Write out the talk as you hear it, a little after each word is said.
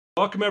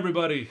Welcome,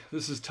 everybody.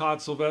 This is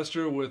Todd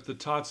Sylvester with the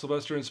Todd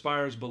Sylvester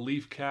Inspires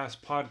Belief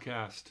Cast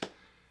podcast.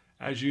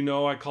 As you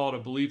know, I call it a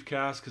belief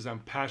cast because I'm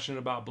passionate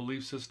about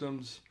belief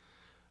systems.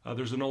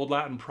 There's an old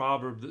Latin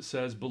proverb that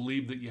says,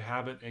 believe that you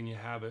have it and you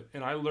have it.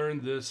 And I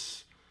learned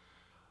this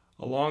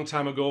a long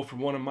time ago from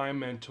one of my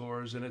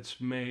mentors, and it's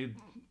made,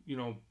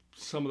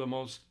 some of the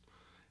most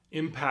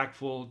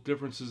impactful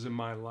differences in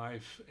my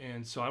life.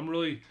 And so I'm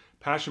really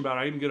passionate about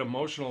it. I even get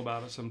emotional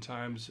about it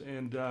sometimes.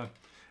 And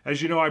as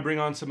you know, I bring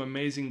on some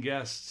amazing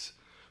guests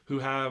who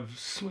have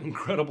some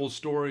incredible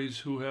stories,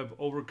 who have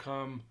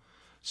overcome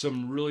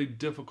some really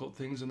difficult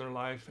things in their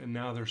life, and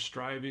now they're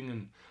striving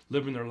and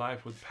living their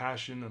life with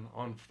passion and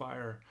on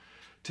fire.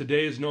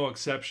 Today is no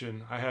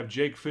exception. I have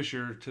Jake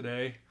Fisher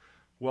today.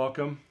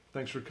 Welcome.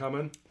 Thanks for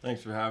coming.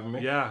 Thanks for having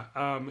me. Yeah,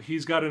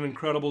 he's got an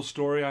incredible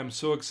story. I'm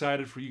so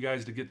excited for you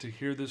guys to get to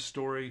hear this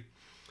story.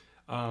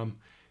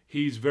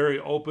 He's very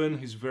open.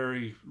 He's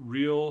very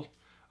real.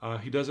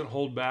 He doesn't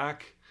hold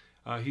back.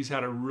 He's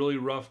had a really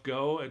rough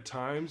go at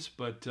times,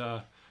 but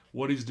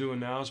what he's doing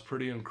now is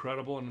pretty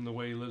incredible, and in the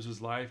way he lives his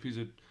life, he's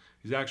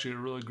actually a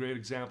really great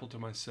example to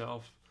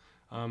myself.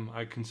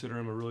 I consider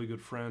him a really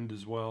good friend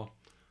as well.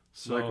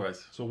 So,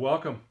 Likewise. So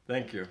welcome.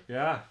 Thank you.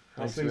 Yeah.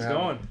 How's Thanks things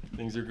going?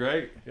 Things are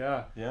great.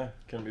 Yeah. Yeah,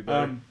 couldn't be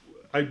better.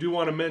 I do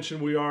want to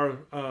mention we are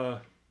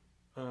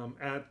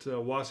at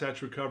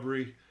Wasatch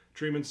Recovery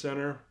Treatment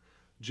Center.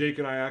 Jake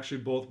and I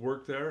actually both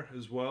work there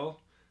as well.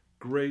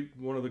 Great,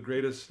 one of the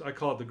greatest, I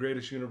call it the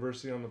greatest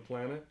university on the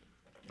planet.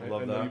 I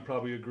love I that. know you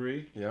probably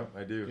agree. Yeah,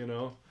 I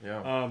do.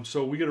 Yeah.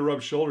 So we get to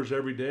rub shoulders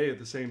every day at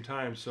the same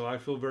time. So I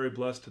feel very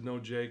blessed to know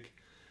Jake.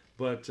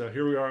 But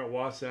here we are at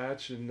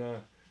Wasatch, and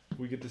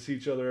we get to see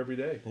each other every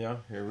day. Yeah,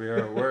 here we are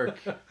at work.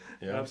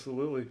 Yeah.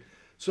 Absolutely.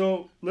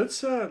 So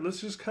let's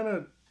just kind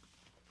of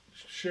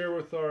share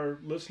with our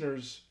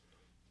listeners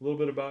a little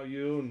bit about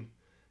you and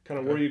kind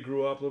of where you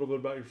grew up, a little bit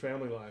about your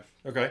family life.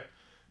 Okay.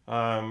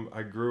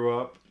 I grew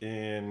up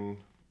in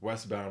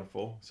West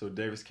Bountiful, so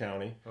Davis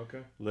County.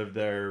 Okay. Lived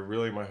there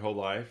really my whole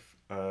life.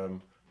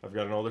 I've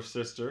got an older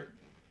sister,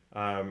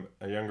 a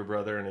younger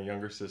brother, and a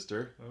younger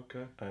sister.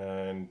 Okay.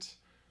 And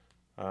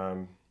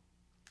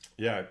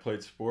I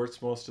played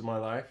sports most of my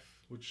life.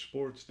 Which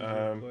sports did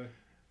you play?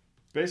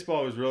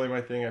 Baseball was really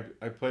my thing.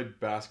 I played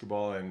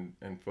basketball and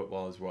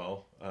football as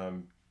well,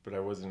 but I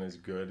wasn't as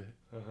good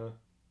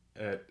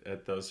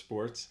at those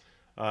sports.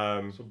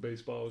 So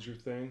baseball was your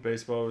thing?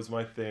 Baseball was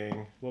my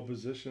thing. What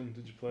position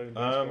did you play in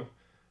baseball?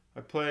 I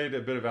played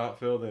a bit of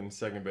outfield and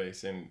second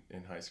base in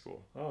high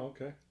school. Oh,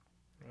 okay.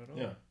 Right on.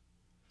 Yeah.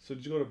 So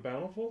did you go to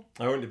Bountiful?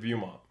 I went to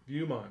Viewmont.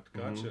 Viewmont.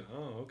 Gotcha.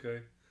 Oh,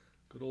 okay.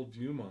 Good old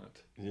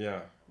Viewmont.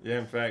 Yeah. Yeah,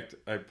 in fact,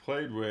 I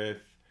played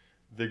with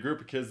the group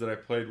of kids that I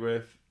played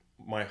with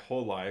my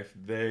whole life.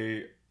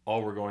 They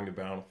all were going to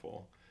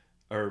Bountiful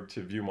or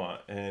to Viewmont,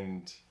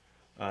 and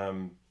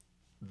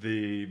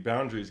the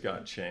boundaries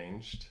got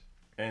changed.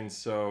 And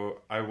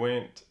so I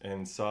went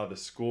and saw the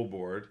school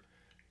board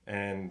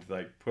and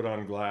put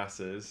on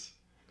glasses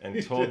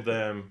and told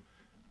them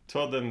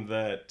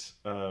that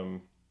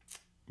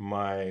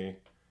my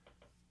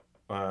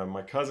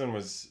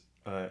cousin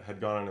had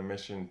gone on a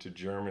mission to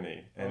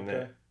Germany, and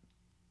that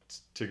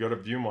to go to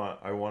Viewmont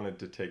I wanted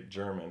to take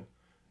German.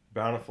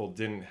 Bountiful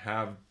didn't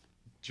have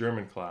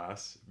German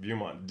class.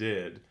 Viewmont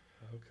did.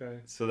 Okay.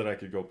 So that I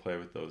could go play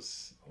with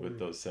those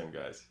same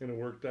guys. And it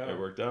worked out. It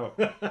worked out.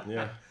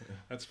 Yeah.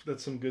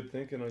 That's some good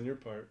thinking on your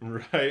part.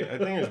 Right. I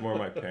think it was more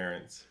my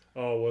parents.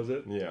 Oh, was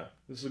it? Yeah.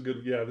 This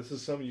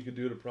is something you could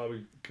do to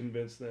probably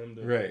convince them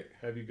to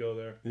have you go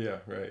there. Yeah,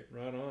 right.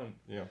 Right on.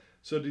 Yeah.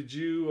 So did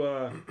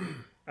you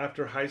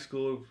after high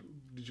school,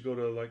 did you go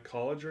to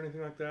college or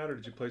anything like that, or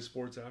did you play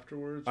sports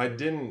afterwards? I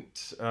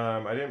didn't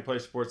play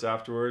sports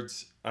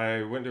afterwards.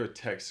 I went to a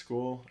tech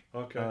school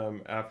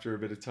after a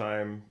bit of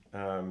time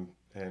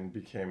and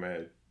became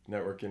a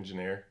network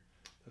engineer.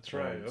 That's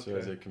right. Okay. So I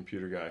was a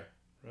computer guy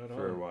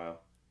for a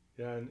while.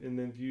 Yeah, and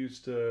then you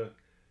used to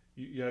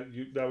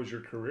that was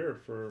your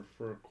career for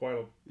quite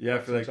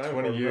for some time,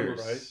 20 years,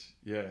 remember, right?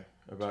 Yeah,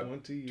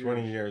 about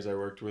 20 years. I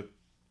worked with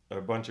a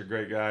bunch of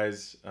great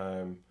guys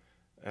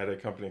at a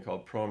company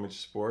called Pro Image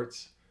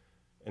Sports.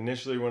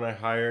 Initially, when I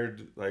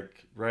hired,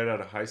 right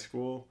out of high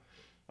school,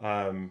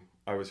 I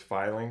was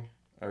filing.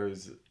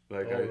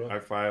 I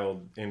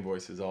filed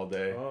invoices all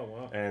day. Oh,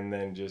 wow. And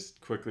then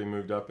just quickly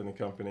moved up in the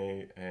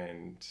company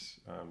and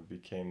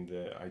became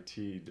the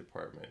IT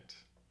department.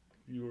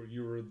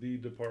 You were the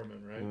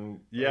department,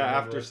 right?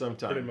 After some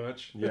time. Pretty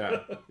much.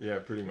 Yeah,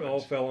 pretty much. It all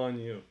fell on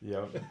you.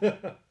 Yeah.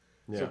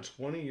 So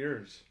 20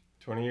 years.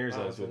 20 years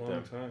I was with them.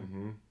 That's a long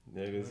time.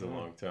 It is a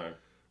long time.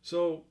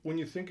 So when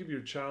you think of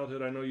your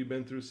childhood, I know you've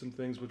been through some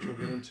things which we'll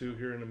get into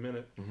here in a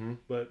minute. Mm-hmm.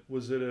 But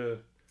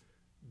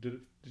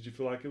did you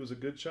feel like it was a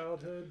good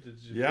childhood?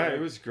 It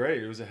was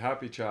great. It was a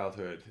happy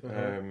childhood.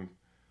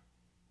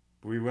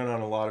 We went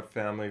on a lot of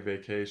family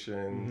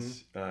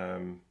vacations.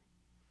 Mm-hmm.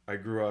 I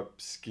grew up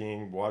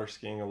water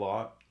skiing a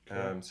lot.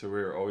 Okay. So we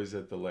were always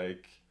at the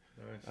lake.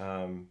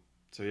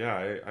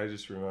 Nice. I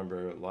just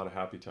remember a lot of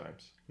happy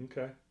times.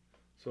 Okay.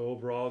 So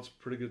overall, it's a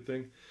pretty good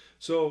thing.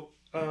 So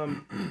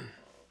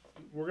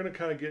we're gonna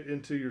kind of get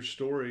into your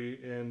story,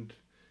 and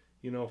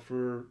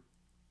for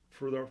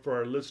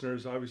our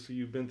listeners, obviously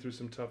you've been through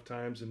some tough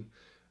times, and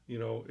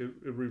it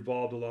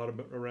revolved a lot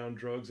around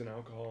drugs and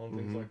alcohol and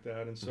things Mm-hmm. like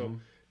that. And so, Mm-hmm.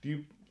 do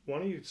you why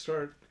don't you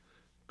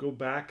go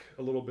back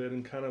a little bit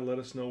and kind of let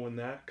us know when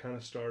that kind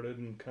of started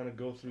and kind of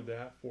go through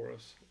that for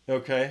us?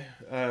 Okay.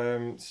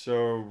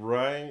 So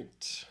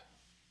right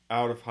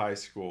out of high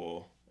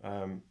school,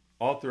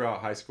 all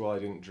throughout high school, I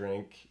didn't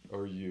drink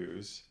or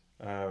use.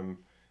 And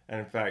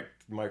in fact,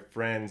 my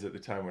friends at the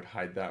time would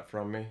hide that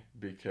from me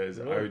because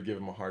I Really, would give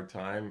them a hard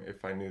time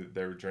if I knew that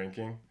they were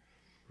drinking.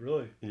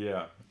 really.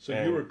 Yeah. So you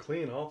And were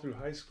clean all through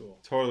high school.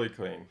 totally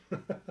clean.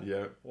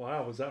 Yep.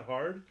 Wow, was that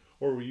hard,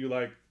 or were you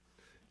like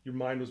your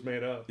mind was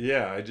made up?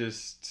 Yeah. It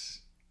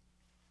just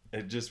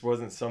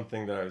wasn't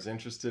something that I was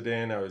interested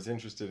in. I was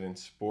interested in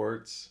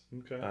sports.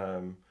 Okay,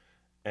 Um,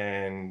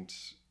 and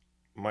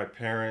my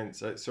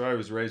parents, so I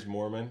was raised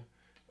Mormon,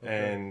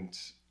 okay, and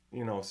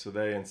so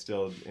they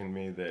instilled in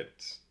me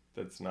that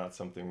that's not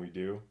something we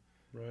do.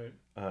 right.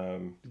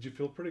 Um, Did you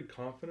feel pretty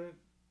confident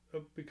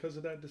because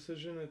of that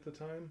decision at the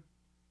time?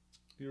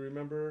 Do you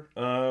remember?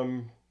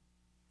 um,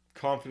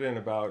 confident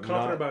about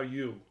Confident not. about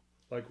you,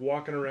 like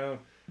walking around,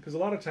 because a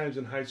lot of times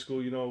in high school,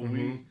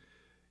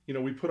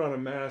 Mm-hmm, we put on a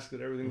mask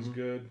that everything's mm-hmm.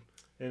 good,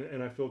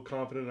 and I feel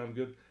confident I'm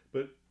good,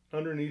 but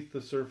underneath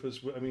the surface,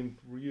 I mean,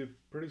 were you a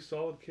pretty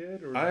solid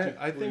kid, or I were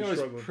think you I was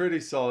struggling? pretty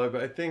solid,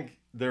 but I think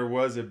there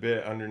was a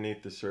bit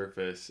underneath the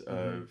surface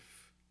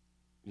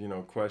Mm-hmm.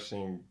 of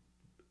questioning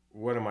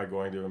what am I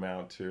going to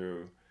amount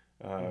to.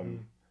 Mm-hmm.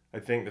 Um, I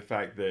think the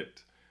fact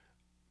that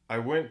I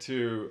went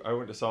to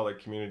Salt Lake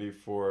Community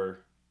for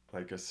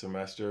like a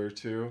semester or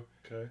two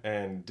Okay.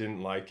 and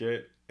didn't like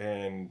it,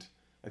 and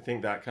I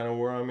think that kind of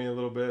wore on me a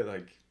little bit.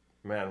 Like,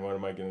 man, what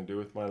am I going to do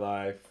with my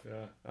life?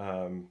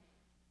 Yeah.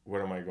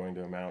 What am I going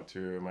to amount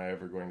to? Am I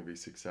ever going to be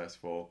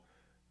successful?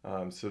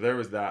 So there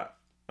was that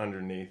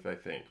underneath, I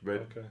think.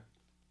 But Okay.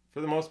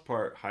 for the most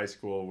part, high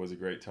school was a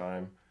great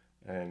time,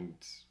 and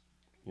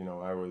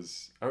I would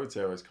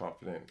say I was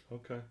confident.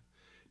 Okay.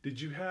 Did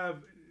you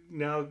have,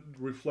 now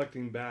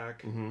reflecting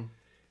back, Mm-hmm.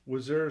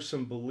 was there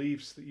some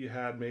beliefs that you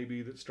had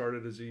maybe that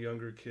started as a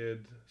younger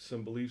kid,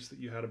 some beliefs that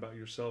you had about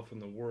yourself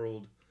and the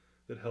world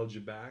that held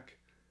you back?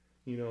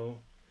 You know,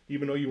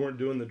 even though you weren't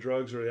doing the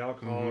drugs or the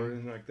alcohol or Mm-hmm.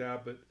 anything like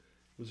that, but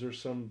was there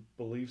some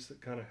beliefs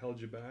that kind of held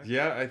you back?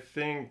 Yeah, I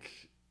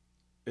think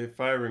if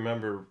I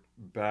remember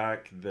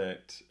back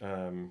that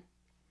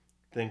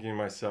thinking to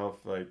myself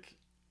like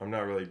I'm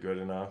not really good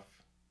enough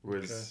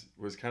Okay.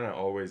 was kind of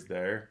always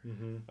there.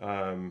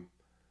 Mm-hmm.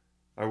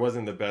 I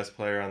wasn't the best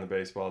player on the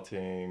baseball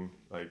team.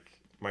 Like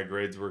my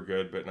grades were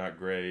good, but not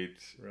great.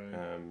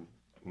 Right.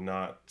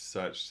 Not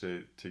such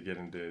to get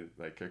into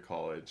like a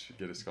college,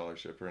 get a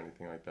scholarship or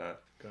anything like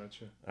that.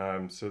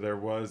 Gotcha. So there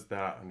was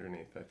that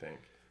underneath, I think.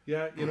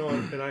 Yeah,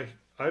 and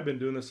I've been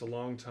doing this a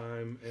long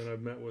time, and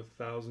I've met with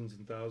thousands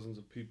and thousands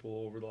of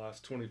people over the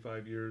last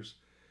 25 years.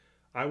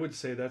 I would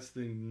say that's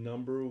the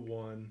number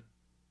one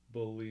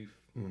belief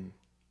Mm.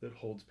 that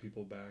holds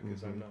people back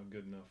is I'm Mm-hmm. not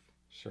good enough.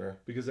 Sure.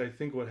 Because I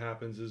think what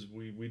happens is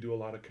we do a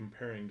lot of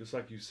comparing, just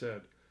like you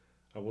said.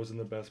 I wasn't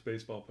the best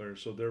baseball player,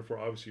 so therefore,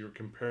 obviously, you're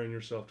comparing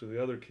yourself to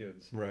the other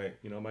kids. Right.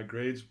 My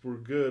grades were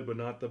good, but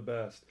not the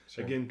best.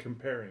 Sure. Again,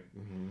 comparing.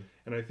 Mm-hmm.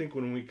 And I think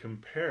when we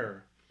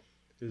compare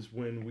is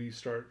when we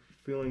start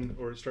feeling,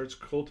 or it starts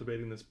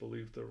cultivating this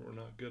belief that we're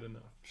not good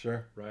enough,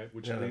 Sure. right?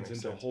 Which Yeah, that leads makes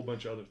into a sense. whole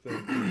bunch of other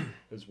things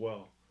as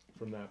well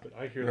from that. But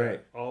I hear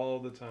Right. that all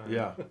the time.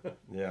 Yeah.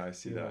 Yeah, I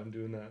see that. I'm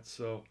doing that.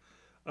 So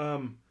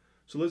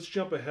let's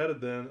jump ahead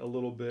then a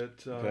little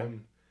bit, Okay.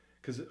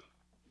 because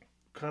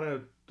kind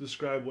of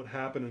describe what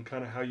happened and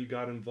kind of how you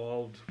got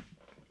involved,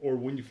 or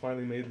when you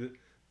finally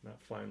not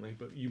finally,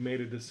 but you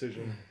made a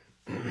decision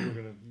that you were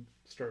going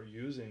to start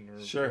using or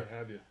Sure. what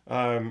have you.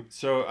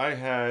 So I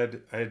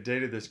had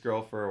dated this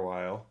girl for a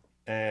while,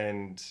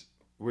 and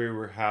we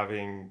were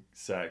having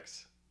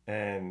sex,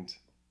 and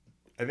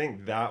I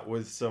think that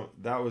was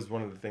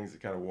one of the things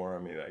that kind of wore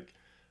on me. Like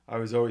I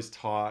was always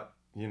taught,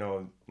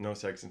 no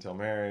sex until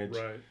marriage,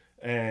 Right.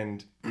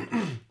 and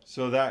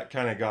so that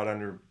kind of got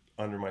under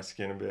my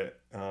skin a bit,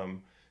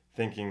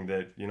 thinking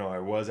that I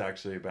was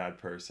actually a bad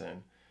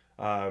person.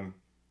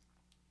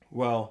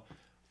 Well,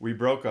 we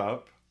broke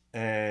up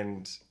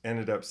and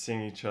ended up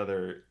seeing each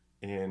other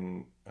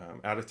in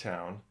out of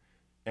town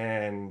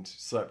and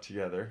slept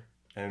together.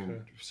 And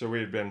Okay. so we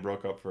had been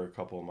broke up for a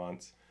couple of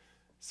months,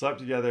 slept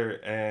together,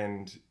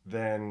 and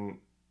then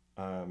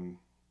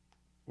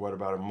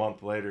about a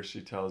month later,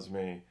 she tells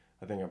me,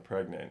 I think I'm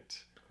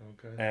pregnant.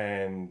 Okay.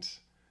 And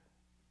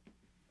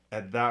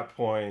at that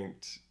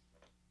point,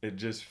 it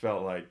just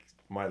felt like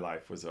my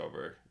life was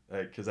over.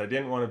 Because I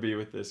didn't want to be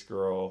with this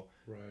girl.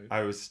 Right.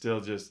 I was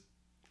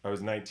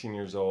 19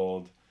 years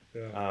old.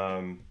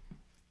 Yeah.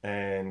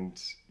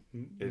 And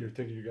You're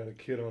thinking you got a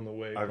kid on the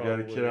way. I've got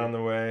a kid on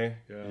the way.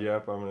 Yeah.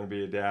 Yep, I'm going to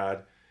be a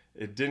dad.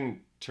 It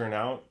didn't turn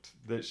out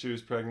that she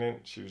was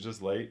pregnant. She was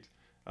just late.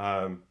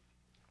 But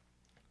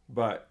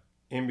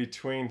in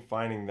between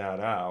finding that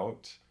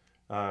out,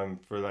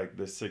 for like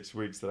the 6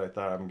 weeks that I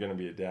thought I'm going to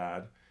be a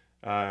dad,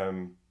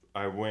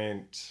 I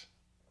went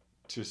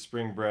to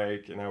spring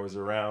break and I was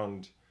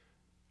around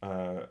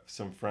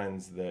some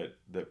friends that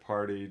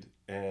partied,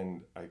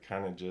 and I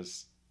kind of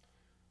just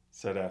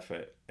said F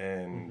it,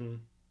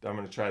 and I'm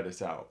going to try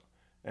this out.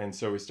 And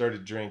so we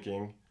started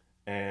drinking,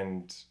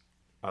 and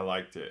I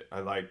liked it.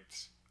 I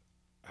liked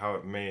how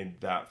it made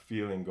that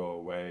feeling go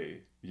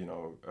away,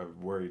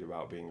 of worried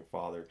about being a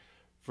father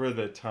for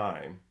the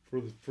time. For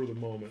the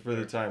moment. For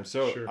the time.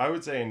 So sure. I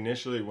would say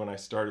initially when I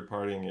started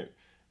partying,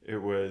 it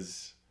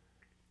was,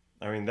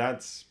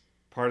 that's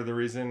part of the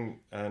reason.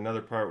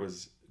 Another part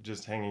was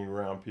just hanging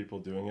around people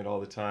doing it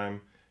all the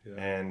time,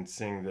 and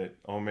seeing that,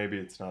 maybe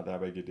it's not that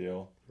big a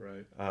deal.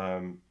 Right.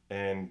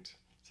 And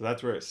so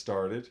that's where it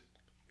started.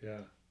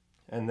 Yeah.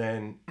 And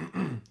then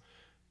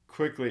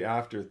quickly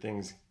after,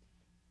 things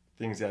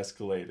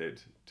escalated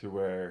to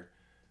where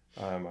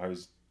I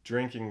was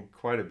drinking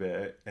quite a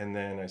bit, and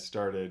then I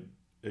started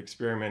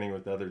experimenting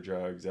with other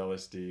drugs,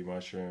 LSD,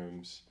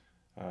 mushrooms,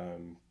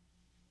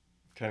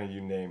 kind of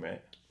you name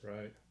it.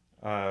 Right.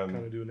 Kind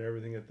of doing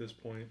everything at this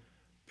point.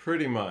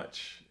 Pretty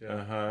much.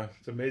 Yeah.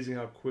 It's amazing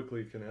how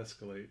quickly it can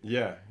escalate.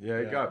 Yeah.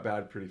 It got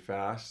bad pretty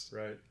fast.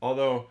 Right.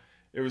 Although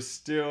it was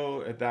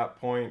still at that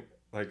point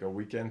like a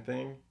weekend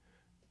thing.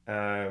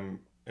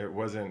 It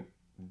wasn't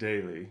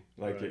daily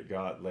like it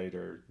got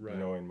later,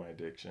 in my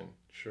addiction.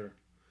 Sure.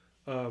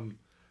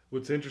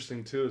 What's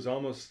interesting too is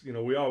almost,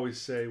 we always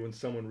say when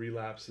someone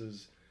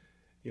relapses,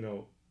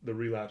 the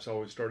relapse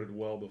always started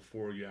well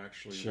before you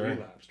actually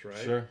relapsed, right?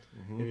 Sure.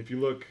 And if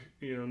you look,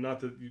 not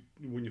that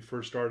when you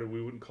first started,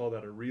 we wouldn't call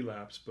that a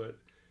relapse, but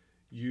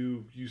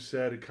you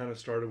said it kind of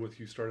started with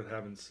you started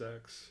having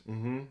sex,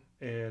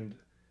 and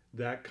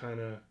that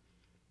kind of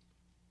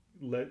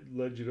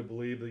led you to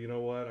believe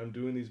that, I'm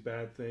doing these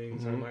bad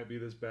things, I might be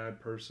this bad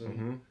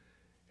person,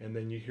 and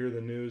then you hear the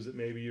news that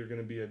maybe you're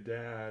going to be a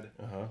dad.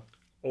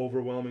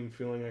 Overwhelming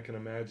feeling, I can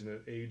imagine,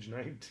 at age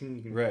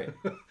 19. Right.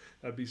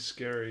 That'd be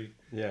scary.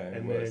 Yeah,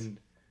 and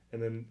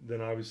then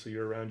obviously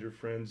you're around your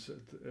friends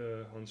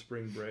on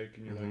spring break,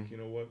 and you're like,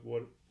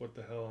 what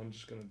the hell? I'm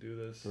just gonna do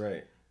this.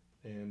 Right.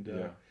 And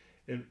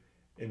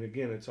and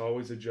again, it's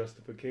always a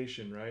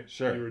justification, right?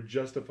 Sure. You were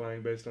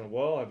justifying based on,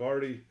 well, I've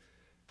already,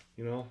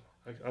 I don't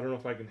know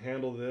if I can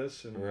handle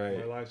this, and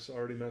my life's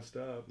already messed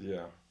up.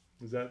 Yeah.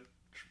 Is that?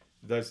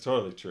 That's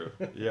totally true.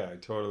 Yeah, I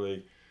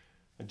totally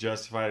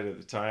justified it at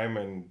the time,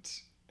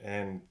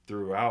 and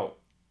throughout,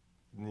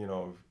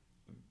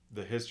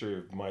 the history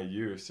of my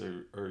use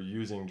or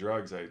using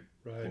drugs, I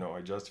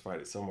justified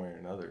it some way or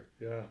another.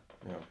 Yeah.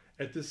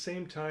 At the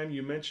same time,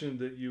 you mentioned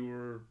that you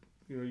were,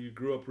 you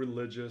grew up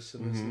religious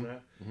and this and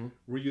that.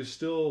 Were you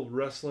still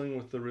wrestling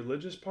with the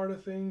religious part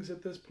of things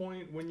at this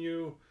point when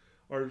you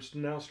are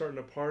now starting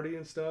to party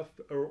and stuff,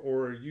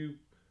 or are you?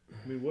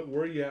 What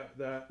were you at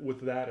that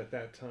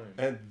time?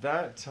 At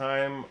that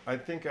time, I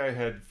think I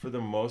had, for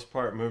the most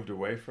part, moved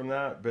away from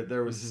that, but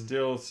there was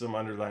still some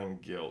underlying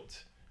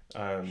guilt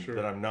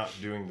that I'm not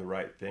doing the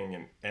right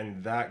thing,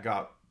 and that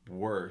got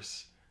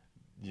worse,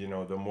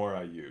 the more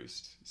I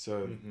used.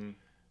 So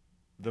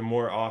the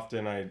more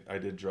often I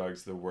did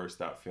drugs, the worse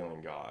that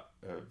feeling got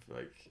of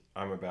like,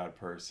 I'm a bad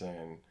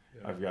person.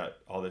 Yeah. I've got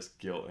all this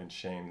guilt and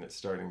shame that's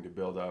starting to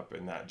build up,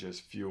 and that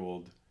just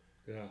fueled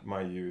my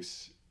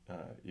use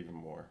even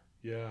more.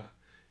 Yeah.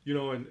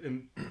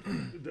 And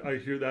I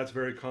hear that's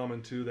very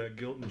common too, that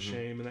guilt and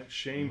shame, and that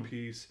shame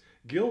piece.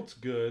 Guilt's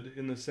good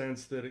in the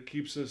sense that it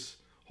keeps us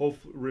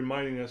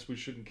reminding us we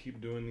shouldn't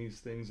keep doing these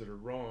things that are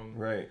wrong.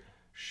 Right.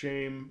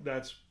 Shame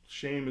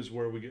is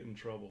where we get in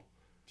trouble.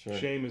 Sure.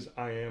 Shame is,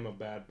 I am a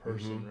bad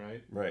person,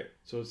 right? Right.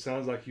 So it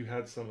sounds like you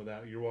had some of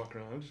that. You're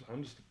walking around,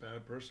 I'm just a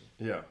bad person.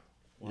 Yeah.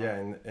 Wow.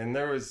 Yeah, and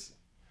there was,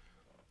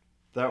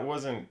 that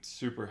wasn't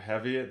super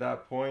heavy at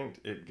that point.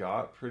 It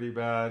got pretty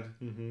bad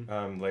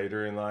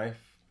later in life.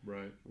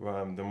 Right.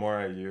 The more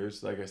I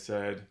used, like I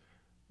said,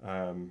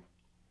 it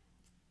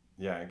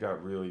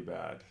got really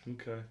bad.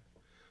 Okay.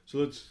 So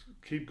let's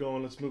keep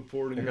going. Let's move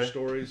forward in your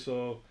story.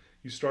 So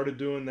you started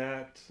doing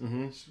that.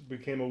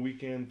 Became a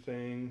weekend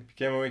thing.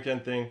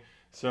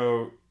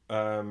 So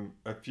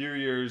a few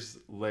years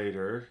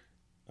later,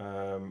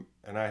 and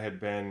I had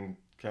been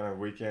kind of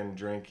weekend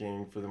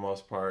drinking for the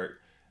most part.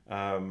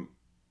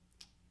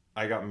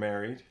 I got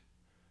married.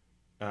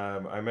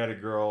 I met a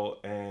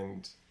girl,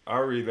 and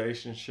our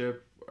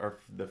relationship,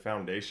 the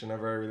foundation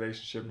of our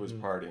relationship was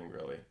partying,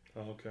 really.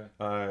 Oh, okay.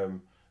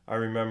 I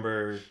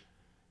remember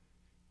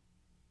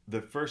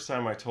the first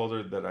time I told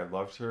her that I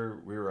loved her,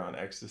 we were on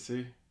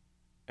ecstasy.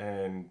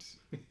 And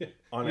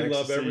on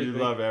ecstasy, you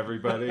love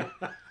everybody.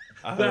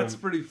 That's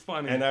pretty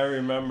funny. And I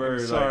remember...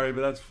 I'm sorry,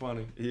 but that's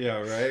funny. Yeah,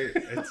 right?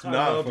 It's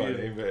not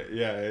funny, but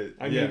yeah.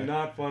 I mean,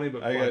 not funny,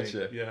 but funny. I got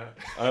you. Yeah.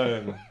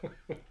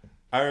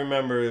 I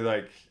remember,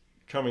 like,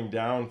 coming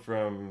down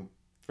from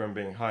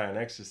being high on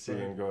ecstasy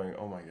and going,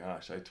 oh my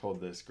gosh, I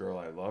told this girl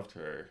I loved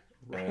her.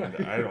 And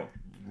I don't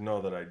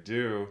know that I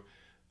do.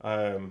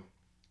 And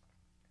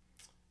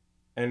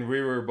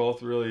we were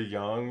both really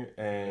young,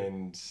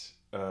 and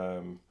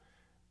kind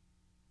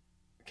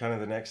of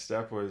the next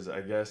step was,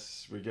 I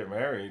guess, we get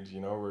married.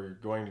 You know, we're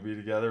going to be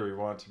together. We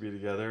want to be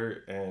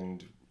together,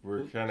 and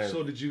we're kind of.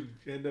 So did you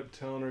end up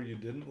telling her you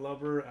didn't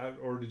love her,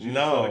 or did you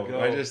No, just let it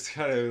go? I just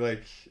kind of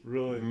like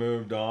really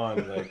moved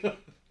on, like,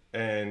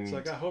 and it's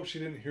like I hope she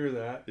didn't hear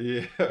that.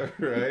 yeah,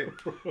 right.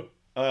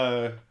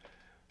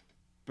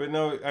 But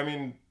no, I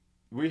mean,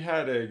 we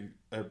had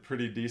a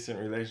pretty decent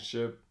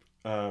relationship.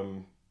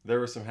 There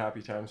were some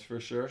happy times for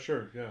sure.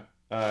 Sure,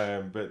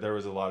 yeah. But there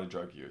was a lot of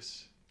drug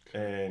use,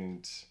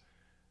 and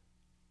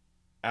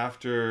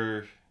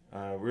after we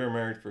were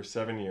married for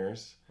 7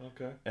 years,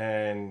 Okay.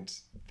 and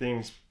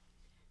things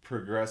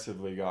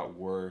progressively got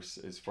worse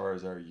as far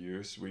as our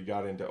use. We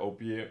got into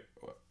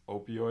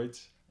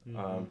opioids,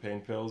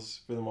 pain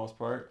pills for the most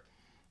part,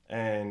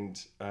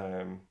 and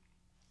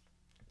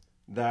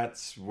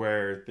that's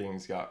where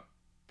things got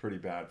pretty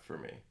bad for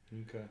me.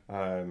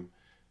 Okay.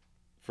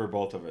 For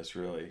both of us,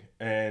 really.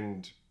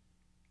 And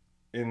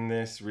in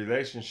this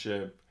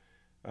relationship,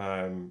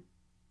 one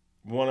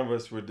of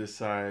us would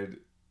decide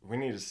we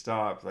need to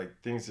stop. Like,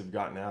 things have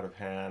gotten out of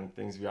hand,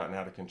 things have gotten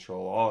out of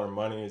control. All our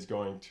money is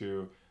going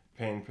to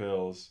pain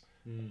pills,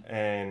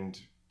 and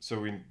so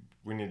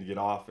we need to get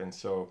off. And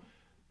so,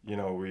 you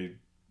know, we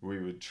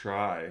would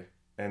try,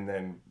 and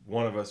then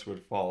one of us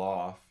would fall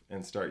off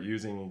and start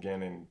using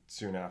again, and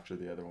soon after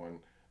the other one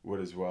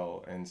would as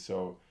well. And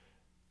so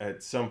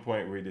at some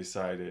point we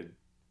decided,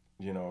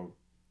 you know,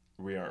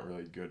 we aren't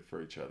really good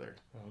for each other.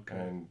 Okay.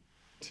 And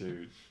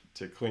to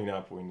clean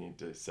up, we need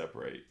to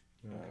separate.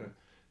 Okay.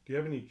 Do you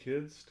have any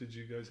kids? Did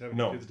you guys have any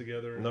No. kids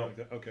together? No. Like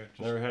that? Okay.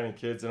 Never had any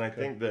kids, and I Okay.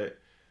 think that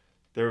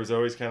there was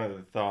always kind of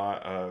the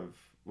thought of,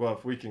 well,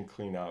 if we can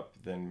clean up,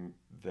 then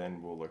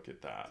we'll look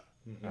at that.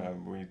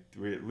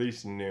 We at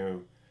least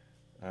knew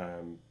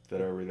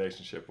that our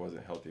relationship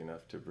wasn't healthy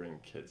enough to bring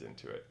kids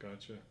into it.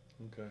 Gotcha.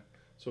 Okay.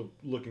 So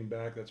looking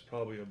back, that's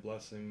probably a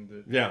blessing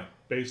that, Yeah,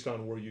 based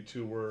on where you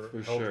two were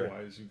For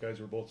health-wise, you guys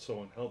were both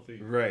so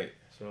unhealthy. right.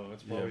 So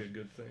that's probably Yeah. a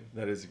good thing.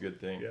 That is a good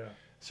thing. Yeah.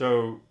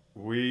 So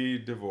we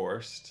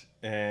divorced,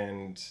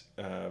 and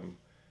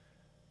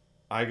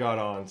I got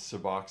on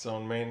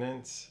Suboxone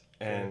maintenance,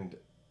 and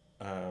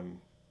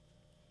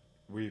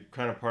we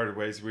kind of parted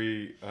ways.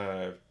 We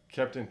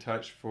kept in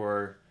touch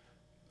for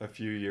a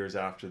few years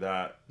after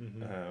that,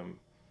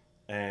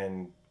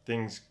 and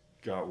things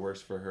got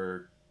worse for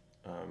her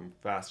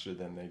faster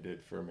than they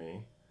did for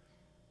me.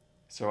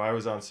 So I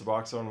was on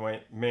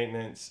Suboxone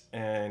maintenance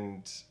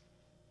and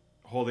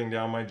holding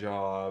down my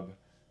job,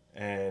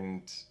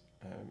 and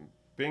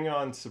being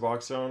on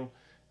Suboxone,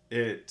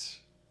 it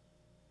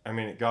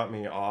got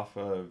me off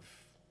of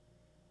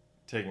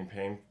taking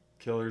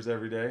painkillers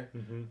every day,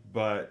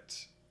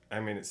 but I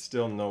mean, it's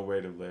still no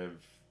way to live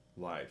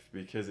life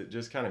because it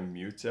just kind of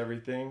mutes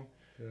everything.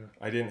 Yeah.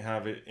 I didn't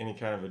have any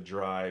kind of a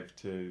drive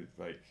to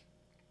like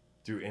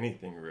do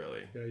anything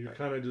really. Yeah. You're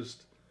kind of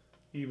just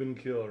even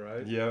kill,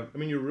 right? Yeah. I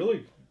mean, you're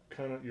really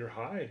you're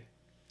high.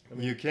 I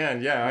mean, You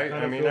can, yeah. I feel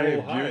a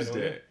little high, abused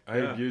don't you? it. I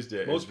Yeah. abused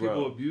it. Most as well.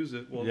 people abuse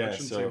it. Well, I Yeah,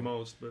 shouldn't so- say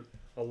most, but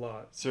a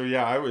lot. So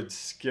yeah, I would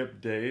skip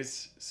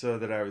days so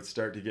that I would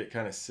start to get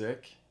kind of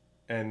sick,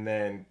 and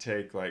then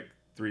take like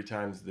 3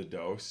 times the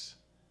dose.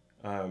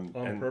 On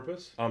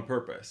purpose? On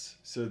purpose.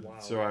 So Wow.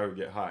 so I would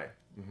get high.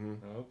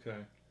 Okay.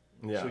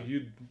 Yeah. So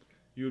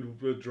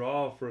you'd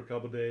withdraw for a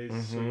couple days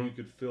so Mhm. you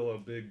could feel a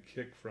big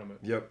kick from it.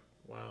 Yep.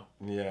 Wow.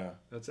 Yeah.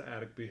 That's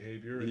addict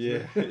behavior. Isn't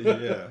Yeah.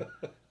 it?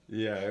 Yeah.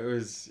 Yeah. It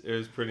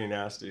was pretty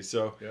nasty.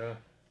 So Yeah.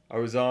 I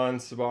was on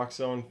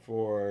Suboxone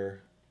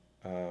for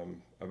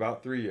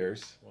about 3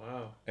 years,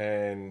 Wow.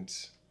 and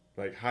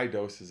like high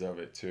doses of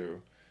it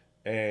too.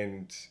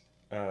 And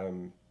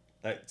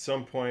at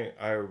some point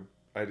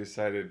I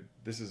decided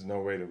this is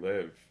no way to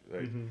live.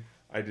 Like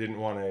I didn't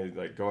want to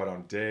like go out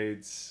on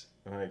dates.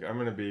 Like I'm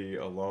gonna be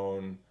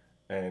alone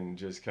and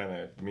just kind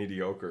of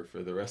mediocre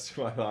for the rest of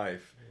my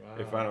life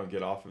if I don't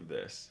get off of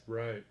this.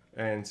 Right.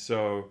 And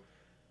so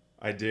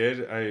I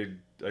did. I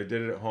did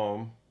it at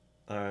home,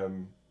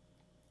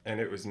 and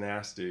it was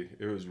nasty.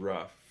 It was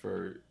rough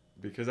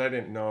because I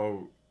didn't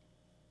know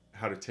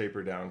how to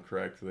taper down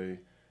correctly,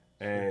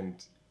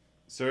 and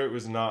so it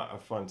was not a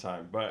fun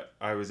time. But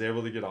I was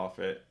able to get off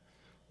it.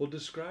 Well,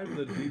 describe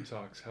the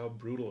detox, how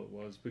brutal it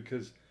was,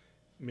 because,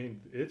 I mean,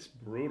 it's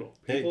brutal.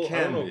 It I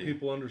can don't know be. if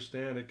people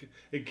understand it.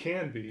 It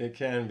can be. It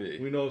can be.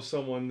 We know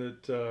someone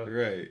that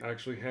Right.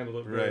 actually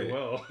handled it very Right.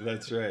 well.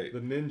 That's right. The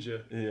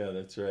ninja, Yeah,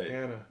 that's right.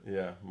 Hannah.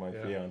 Yeah, my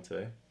Yeah.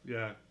 fiance.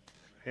 Yeah.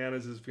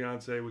 Hannah's his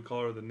fiance. We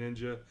call her the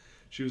ninja.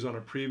 She was on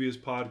a previous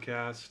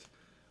podcast.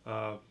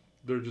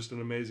 They're just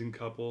an amazing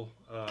couple.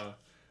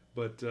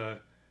 But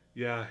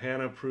yeah,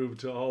 Hannah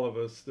proved to all of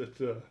us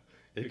that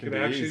it can be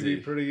actually easy.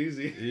 be pretty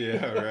easy.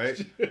 Yeah,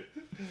 right.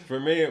 For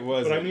me, it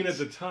wasn't. But I mean, at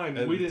the time,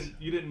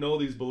 you didn't know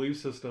these belief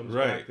systems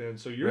Right. back then,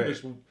 so you're Right.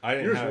 just I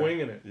didn't you're have, just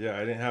winging it. Yeah,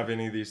 I didn't have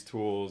any of these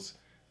tools.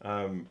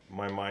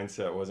 My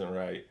mindset wasn't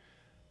right,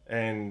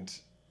 and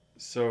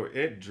so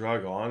it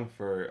drug on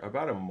for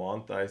about a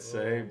month, I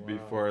say, Oh, wow.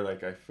 before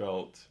like I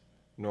felt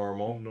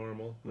normal.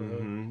 Normal.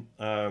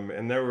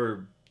 And there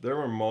were there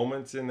were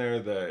moments in there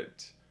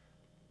that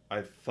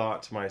I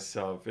thought to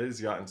myself, it has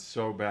gotten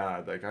so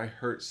bad. Like, I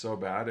hurt so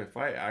bad. If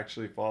I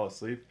actually fall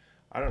asleep,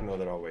 I don't know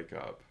that I'll wake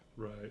up.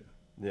 Right.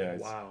 Yeah.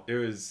 Wow. It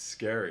was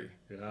scary.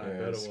 Yeah, I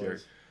bet it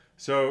was.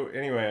 So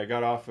anyway, I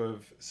got off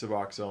of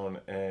Suboxone,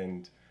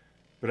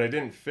 but I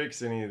didn't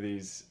fix any of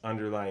these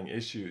underlying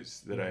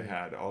issues that I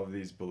had. All of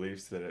these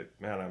beliefs that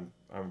I'm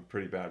a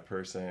pretty bad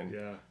person.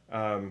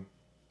 Yeah.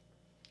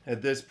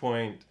 At this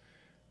point,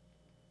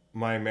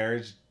 my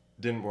marriage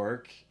didn't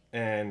work,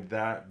 and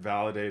that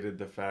validated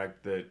the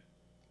fact that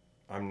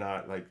I'm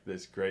not like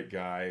this great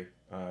guy.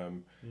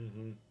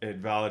 It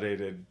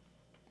validated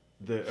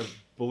the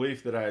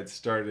belief that I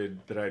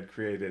had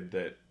created,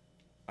 that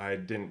I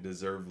didn't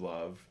deserve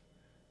love,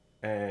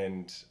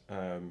 and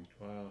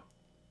Wow.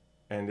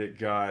 and it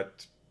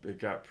got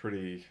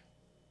pretty,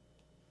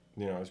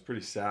 it was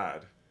pretty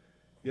sad.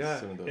 Yeah,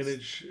 Some of and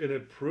those.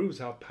 it proves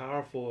how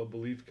powerful a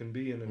belief can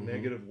be in a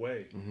negative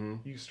way.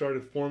 You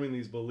started forming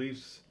these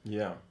beliefs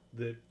Yeah.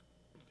 that,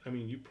 I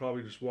mean, you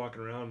probably just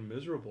walking around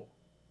miserable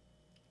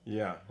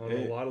Yeah. on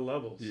a lot of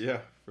levels. Yeah,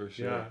 for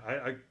sure.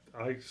 Yeah,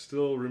 I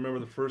still remember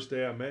the first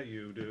day I met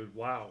you, dude.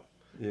 Wow.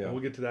 Yeah. And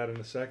we'll get to that in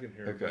a second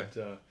here. Okay.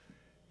 But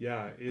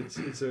yeah, it's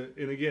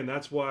and again,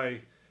 that's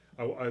why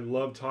I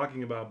love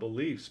talking about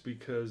beliefs,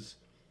 because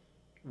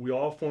we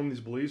all form these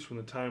beliefs from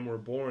the time we're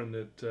born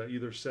that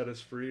either set us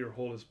free or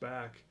hold us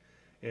back.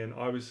 And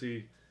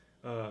obviously,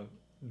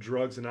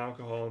 drugs and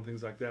alcohol and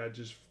things like that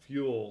just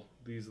fuel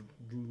these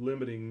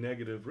limiting,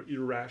 negative,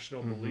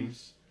 irrational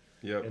beliefs.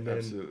 Yep, And then,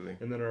 absolutely.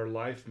 And then our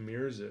life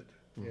mirrors it.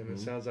 And it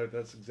sounds like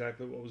that's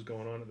exactly what was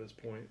going on at this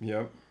point.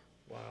 Yep.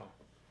 Wow.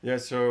 Yeah,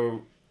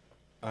 so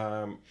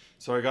I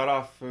got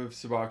off of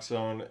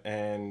Suboxone,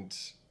 and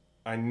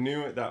I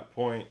knew at that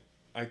point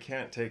I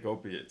can't take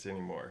opiates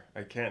anymore.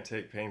 I can't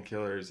take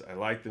painkillers. I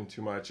like them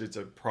too much. It's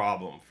a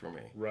problem for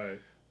me.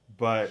 Right.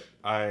 But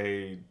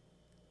I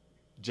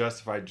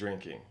justified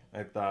drinking.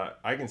 I thought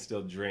I can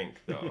still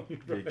drink though,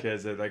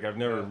 because I've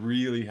never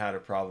really had a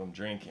problem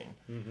drinking.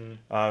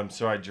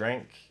 So I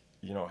drank,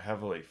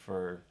 heavily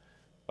for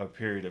a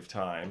period of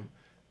time,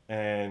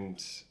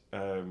 and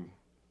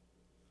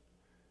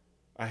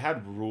I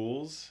had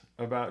rules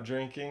about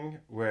drinking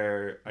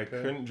where I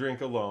couldn't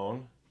drink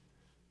alone,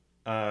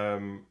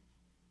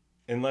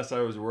 unless I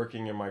was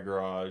working in my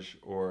garage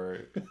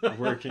or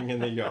working in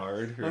the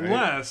yard. Right?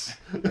 Unless.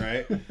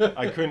 Right?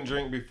 I couldn't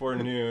drink before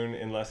noon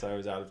unless I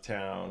was out of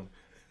town.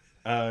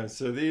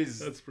 So these.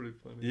 That's pretty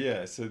funny.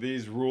 Yeah, so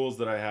these rules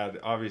that I had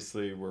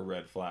obviously were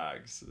red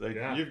flags.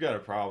 You've got a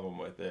problem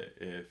with it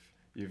if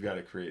you've got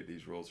to create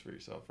these rules for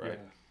yourself, right?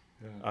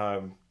 Yeah.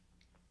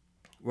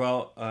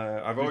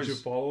 I've Did always. you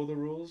follow the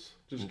rules?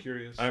 Just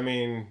curious. I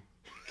mean,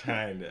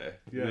 kinda.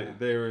 Yeah.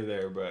 They were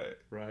there, but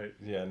right.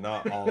 yeah,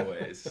 not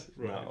always.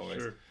 Right. Not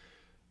always.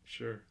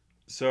 Sure.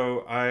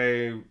 So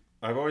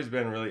I've always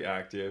been really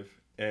active,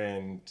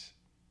 and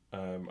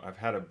I've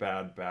had a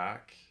bad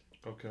back.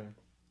 Okay.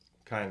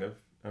 Kind of.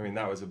 I mean,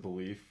 that was a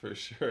belief for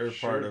sure,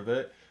 part of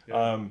it.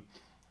 Yeah.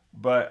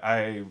 But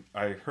I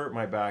hurt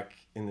my back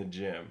in the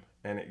gym,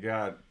 and it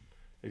got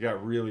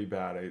really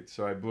bad.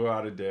 So I blew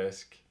out a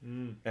disc,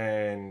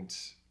 and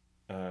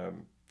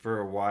for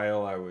a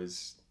while I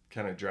was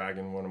kind of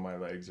dragging one of my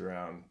legs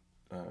around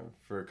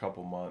for a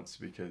couple months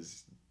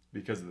because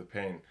of the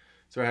pain.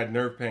 So I had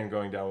nerve pain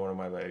going down one of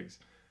my legs,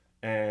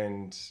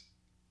 and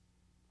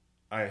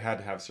I had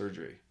to have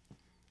surgery.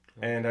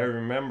 Okay. And I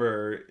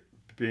remember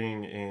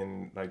being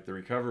in the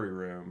recovery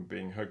room,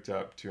 being hooked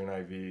up to an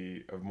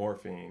IV of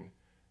morphine,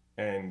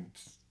 and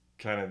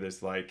kind of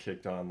this light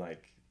kicked on,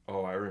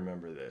 oh, I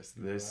remember this.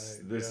 This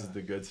is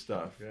the good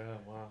stuff. Yeah,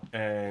 wow.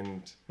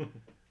 And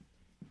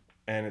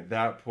at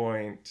that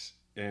point,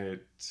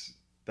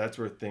 that's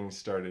where things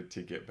started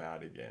to get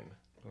bad again.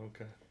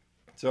 Okay.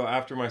 So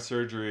after my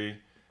surgery,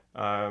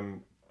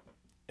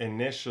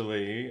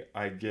 initially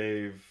I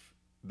gave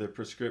the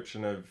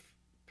prescription of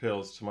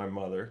pills to my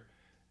mother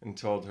and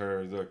told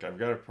her, look, I've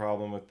got a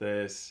problem with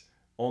this.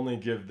 Only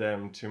give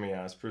them to me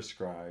as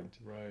prescribed.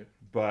 Right.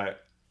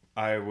 But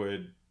I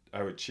would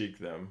cheek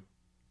them.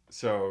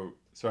 So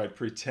I'd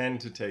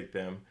pretend to take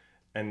them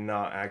and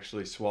not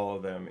actually swallow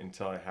them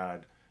until I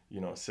had,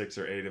 6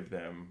 or 8 of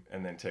them,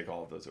 and then take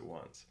all of those at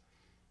once.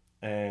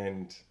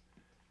 And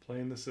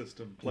playing the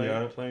system,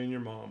 playing your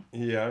mom.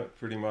 Yeah,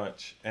 pretty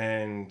much.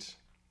 And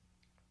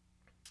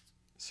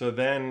so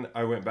then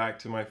I went back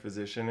to my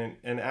physician,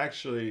 and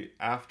actually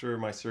after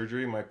my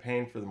surgery, my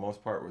pain for the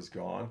most part was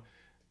gone.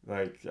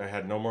 I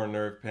had no more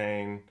nerve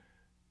pain.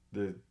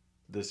 The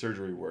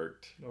surgery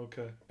worked.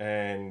 Okay.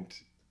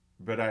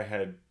 But I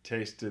had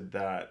tasted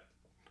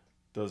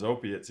those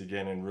opiates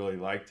again and really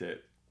liked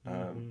it.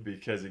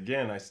 Because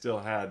again, I still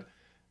had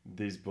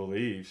these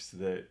beliefs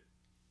that,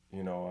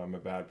 I'm a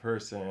bad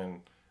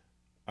person.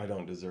 I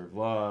don't deserve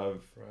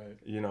love.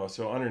 Right.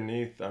 So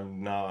underneath,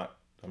 I'm not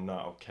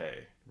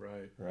okay.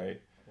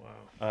 Right.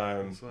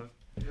 Wow.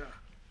 Yeah.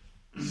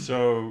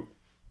 So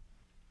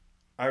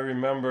I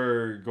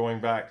remember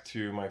going back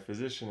to my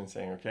physician and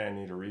saying, okay, I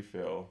need a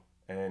refill,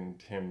 and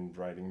him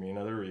writing me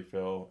another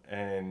refill.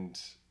 And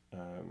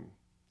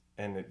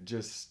and it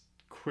just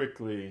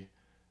quickly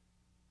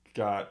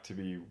got to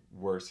be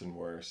worse and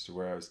worse, to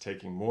where I was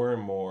taking more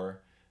and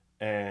more,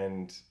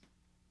 and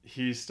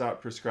he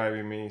stopped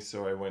prescribing me,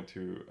 so I went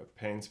to a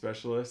pain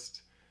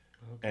specialist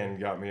and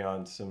got me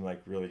on some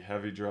like really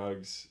heavy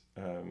drugs.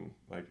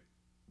 Like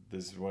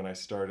this is when I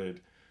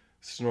started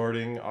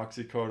snorting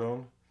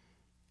oxycodone,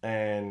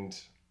 and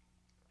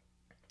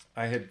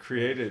I had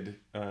created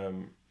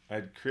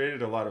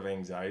a lot of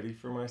anxiety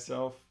for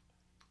myself,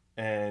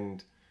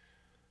 and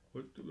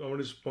I want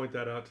to just point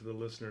that out to the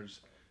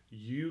listeners.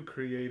 You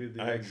created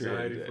the I anxiety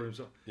created for it.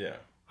 himself. Yeah.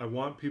 I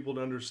want people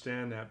to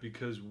understand that,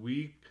 because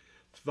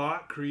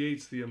thought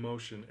creates the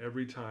emotion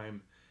every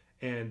time.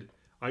 And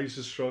I used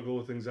to struggle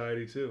with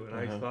anxiety too, and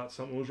I thought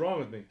something was wrong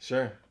with me.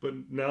 Sure.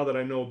 But now that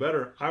I know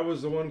better, I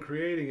was the one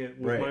creating it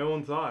with my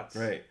own thoughts.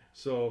 Right.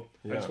 So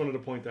I just wanted to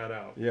point that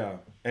out. Yeah.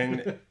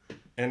 And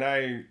and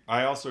I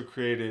also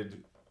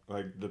created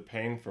like the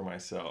pain for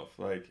myself.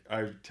 Like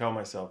I tell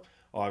myself,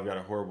 "Oh, I've got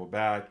a horrible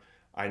back.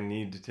 I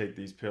need to take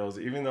these pills,"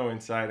 even though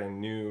inside I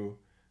knew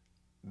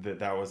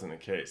that wasn't the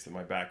case, that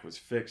my back was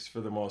fixed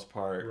for the most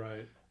part.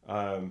 Right.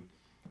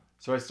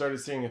 So I started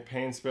seeing a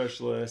pain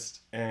specialist,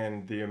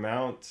 and the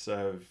amounts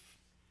of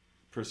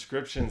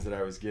prescriptions that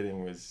I was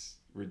getting was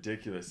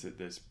ridiculous at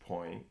this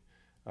point.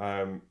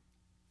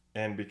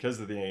 And because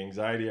of the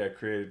anxiety I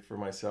created for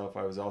myself,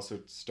 I was also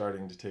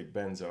starting to take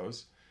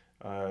benzos.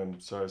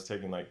 So I was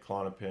taking like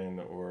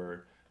Klonopin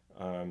or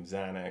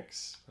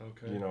Xanax,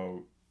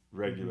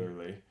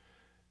 regularly.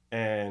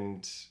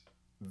 And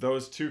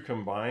those two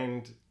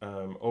combined,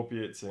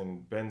 opiates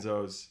and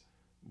benzos,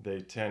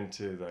 they tend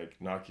to like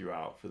knock you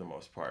out for the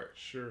most part.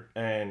 Sure.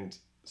 And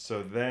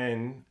so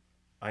then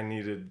I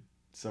needed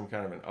some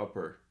kind of an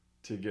upper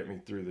to get me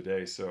through the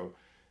day. So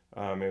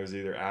it was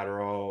either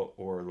Adderall,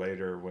 or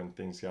later when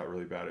things got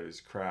really bad, it was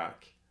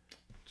crack.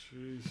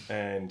 Jeez.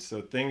 And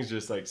so things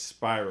just like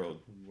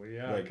spiraled. Well,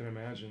 yeah, like, I can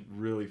imagine.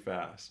 Really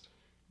fast.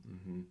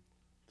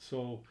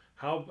 So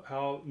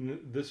how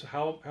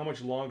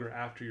much longer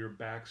after your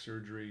back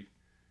surgery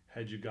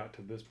had you got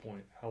to this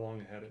point? How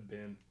long had it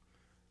been?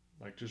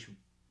 Like just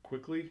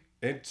quickly?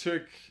 It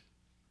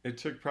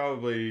took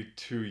probably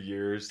 2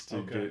 years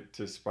to get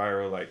to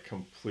spiral like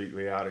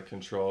completely out of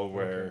control,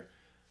 where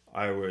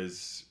I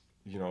was,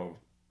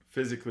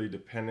 physically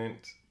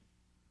dependent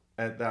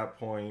at that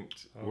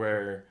point,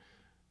 where,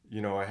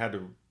 I had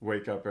to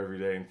wake up every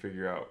day and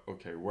figure out,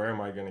 okay, where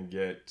am I going to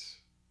get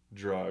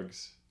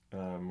drugs?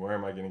 Where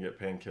am I going to get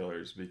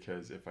painkillers?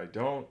 Because if I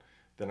don't,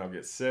 then I'll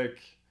get sick.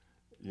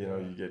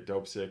 You get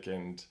dope sick.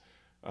 And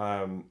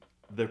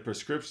the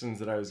prescriptions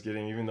that I was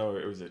getting, even though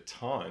it was a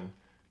ton,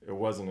 it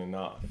wasn't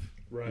enough.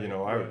 Right.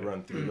 I would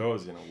run through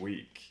those in a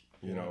week,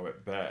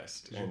 at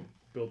best. And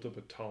built up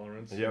a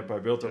tolerance. Yep, I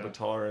built up a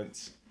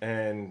tolerance.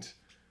 And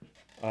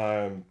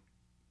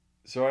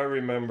so I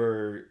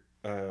remember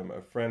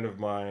a friend of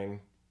mine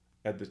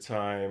at the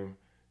time,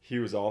 he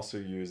was also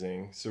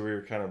using, so we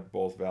were kind of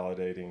both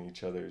validating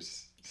each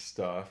other's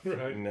stuff,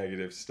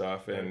 negative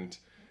stuff. Right.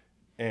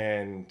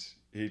 And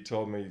he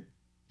told me,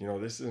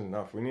 this isn't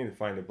enough. We need to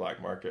find a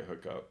black market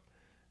hookup.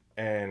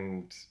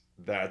 And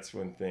that's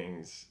when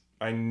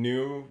I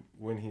knew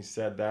when he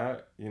said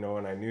that,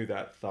 and I knew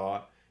that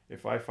thought,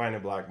 if I find a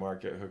black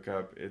market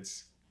hookup,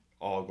 it's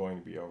all going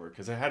to be over.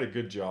 Because I had a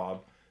good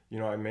job,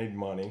 I made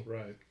money.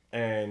 Right.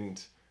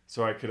 And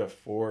so I could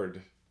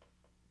afford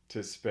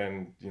to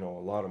spend, a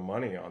lot of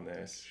money on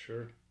this.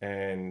 Sure.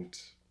 And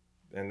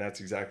that's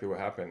exactly what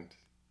happened.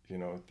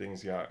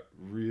 Things got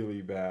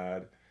really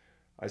bad.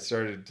 I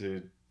started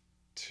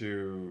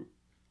to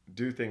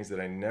do things that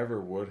I never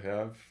would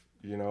have,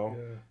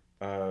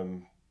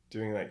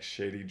 doing like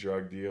shady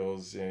drug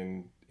deals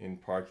in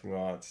parking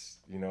lots,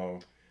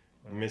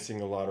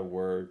 missing a lot of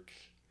work.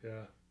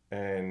 Yeah.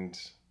 And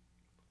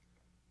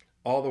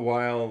all the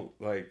while,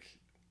 like,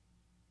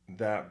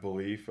 that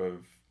belief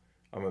of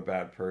I'm a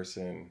bad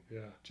person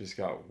just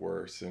got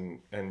worse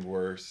and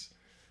worse,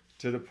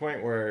 to the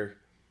point where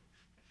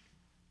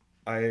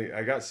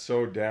I got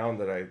so down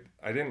that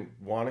I didn't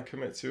want to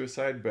commit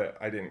suicide, but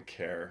I didn't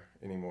care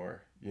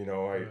anymore.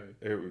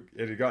 It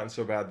had gotten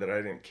so bad that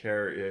I didn't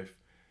care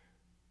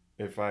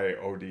if I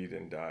OD'd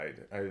and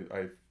died.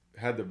 I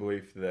had the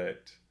belief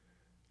that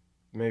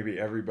maybe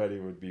everybody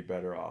would be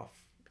better off,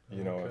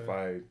 if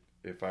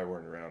I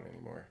weren't around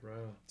anymore.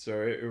 Wow.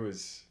 So it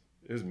was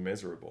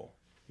miserable.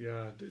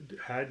 Yeah.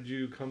 Had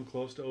you come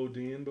close to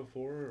ODing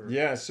before? Or?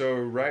 Yeah. So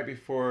right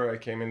before I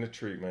came into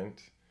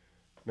treatment,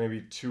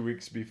 maybe 2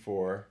 weeks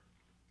before,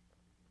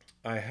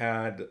 I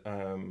had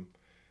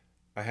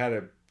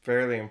a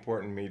fairly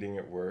important meeting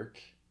at work,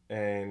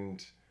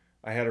 and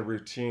I had a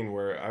routine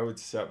where I would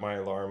set my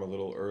alarm a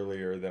little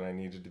earlier than I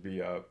needed to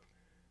be up,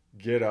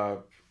 get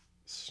up,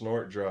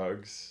 snort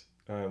drugs,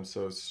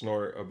 so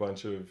snort a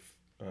bunch of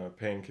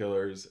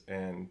painkillers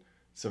and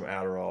some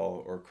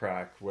Adderall or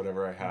crack,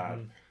 whatever I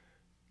had,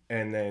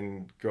 and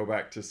then go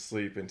back to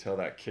sleep until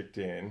that kicked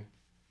in,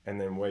 and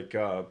then wake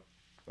up.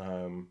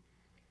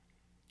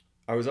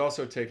 I was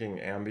also taking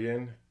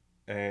Ambien,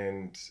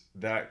 and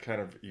that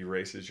kind of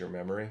erases your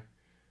memory,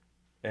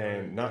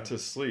 and Right, not yeah. to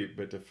sleep,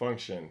 but to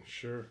function.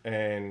 Sure.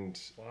 And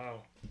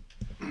Wow.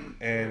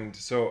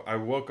 so I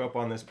woke up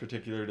on this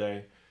particular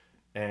day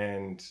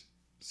and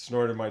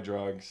snorted my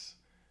drugs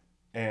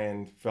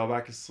and fell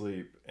back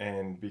asleep.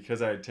 And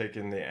because I had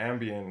taken the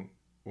Ambien,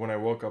 when I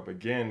woke up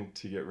again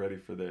to get ready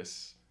for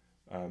this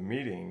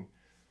meeting,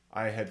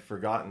 I had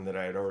forgotten that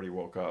I had already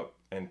woke up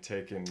and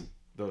taken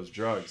those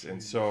drugs.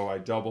 And so I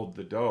doubled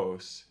the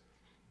dose.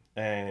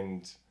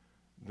 And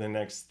the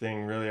next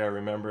thing really I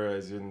remember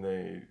is in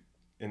the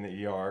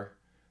ER.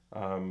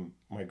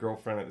 My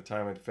girlfriend at the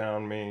time had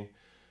found me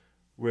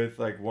with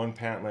like one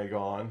pant leg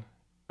on.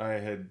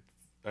 I'd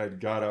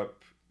got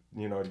up,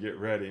 to get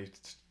ready,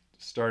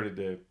 started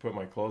to put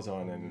my clothes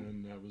on,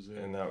 And that was it.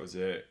 and that was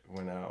it.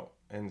 Went out,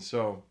 and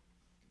so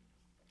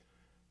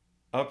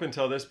up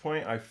until this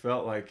point, I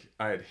felt like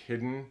I had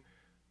hidden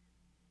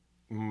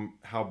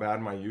how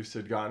bad my use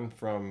had gotten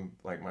from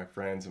like my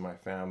friends and my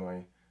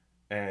family,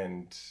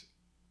 and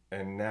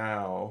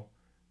now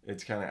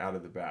it's kind of out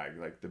of the bag.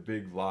 Like the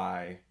big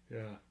lie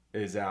Yeah.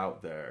 is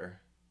out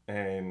there,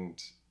 and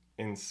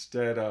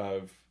instead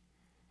of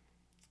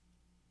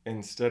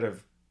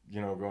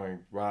going,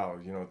 wow,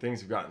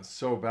 things have gotten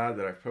so bad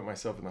that I've put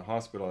myself in the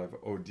hospital, I've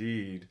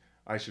OD'd,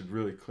 I should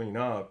really clean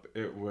up.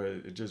 It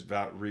just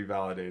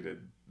revalidated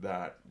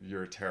that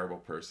you're a terrible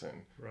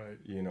person. Right.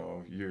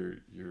 You're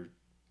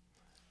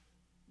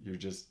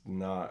just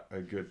not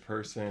a good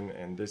person,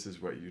 and this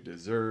is what you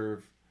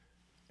deserve.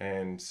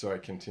 And so I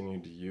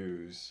continued to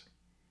use,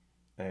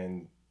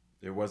 and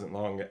it wasn't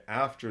long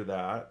after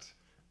that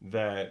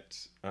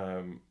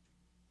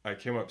I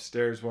came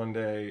upstairs one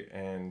day,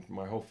 and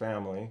my whole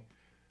family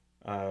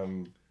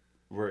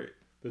were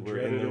The were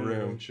dreaded in the room.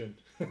 intervention.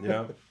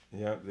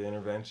 Yep, the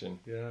intervention.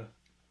 Yeah.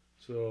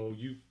 So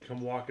you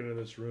come walking in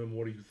this room.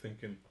 What are you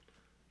thinking?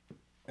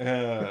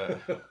 I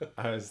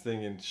was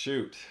thinking,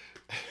 shoot.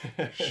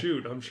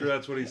 Shoot, I'm sure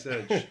that's what he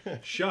said.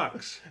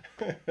 Shucks.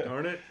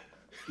 Darn it.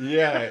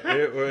 Yeah,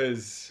 it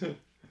was.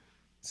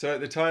 So at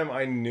the time,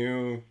 I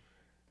knew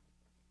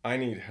I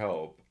need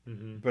help,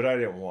 but I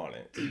didn't want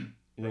it.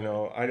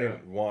 I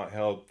didn't want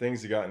help.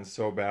 Things had gotten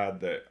so bad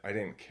that I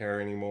didn't care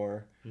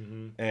anymore.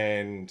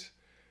 And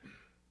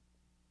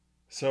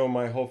so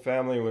my whole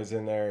family was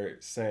in there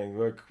saying,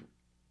 look,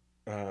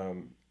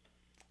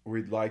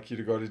 we'd like you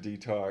to go to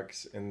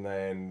detox, and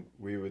then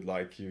we would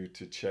like you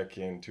to check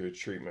into a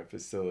treatment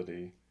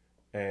facility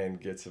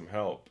and get some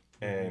help.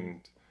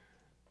 And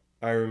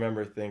I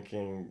remember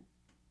thinking,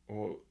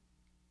 well,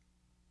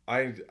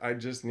 I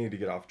just need to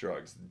get off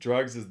drugs.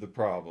 Drugs is the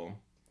problem.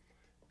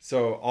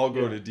 So I'll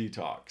go to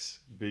detox,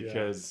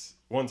 because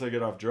once I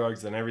get off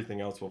drugs, then everything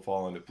else will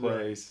fall into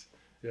place,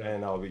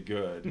 and I'll be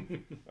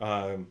good.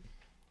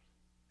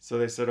 So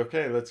they said,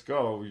 okay, let's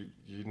go.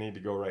 You need to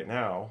go right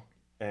now.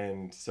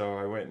 And so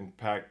I went and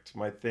packed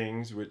my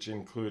things, which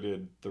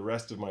included the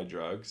rest of my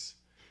drugs,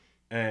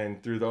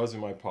 and threw those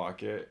in my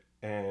pocket,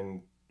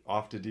 and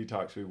off to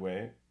detox we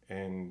went.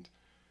 And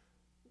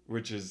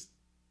which is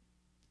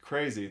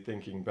crazy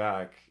thinking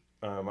back.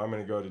 I'm going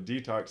to go to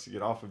detox to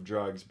get off of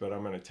drugs, but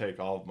I'm going to take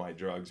all of my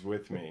drugs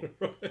with me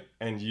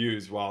and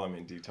use while I'm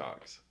in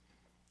detox.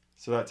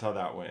 So that's how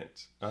that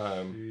went.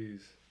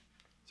 Jeez.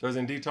 So I was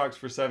in detox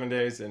for 7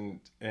 days,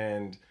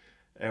 and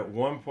at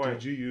one point,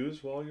 did you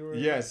use while you were?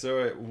 Yeah.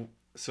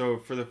 So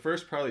for the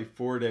first probably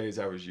 4 days,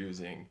 I was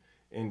using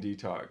in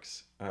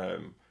detox,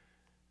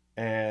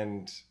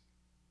 and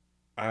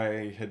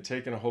I had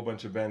taken a whole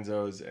bunch of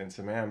benzos and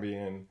some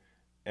Ambien,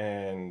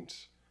 and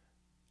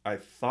I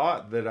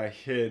thought that I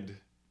hid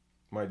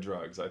my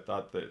drugs. I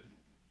thought that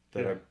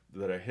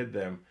I hid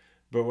them,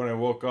 but when I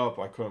woke up,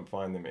 I couldn't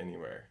find them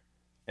anywhere,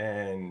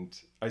 and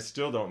I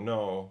still don't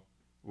know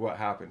what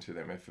happened to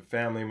them. If a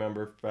family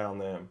member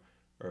found them,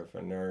 or if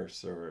a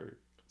nurse or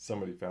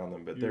somebody found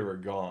them, but they were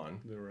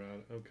gone. They were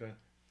out. Okay.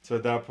 So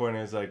at that point,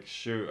 I was like,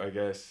 shoot, I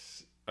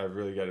guess I've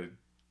got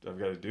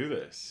to do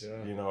this,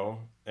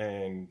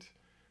 And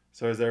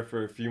so I was there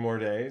for a few more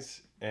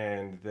days,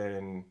 and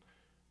then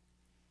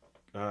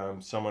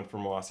someone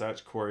from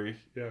Wasatch, Corey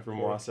from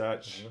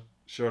Wasatch,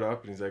 showed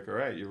up, and he's like, all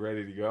right, you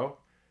ready to go?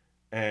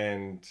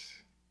 And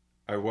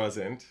I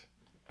wasn't.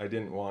 I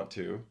didn't want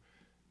to,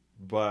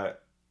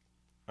 but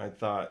I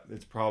thought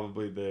it's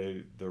probably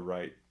the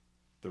right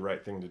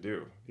thing to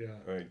do. Yeah.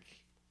 Like,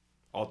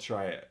 I'll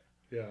try it.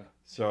 Yeah.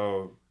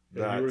 So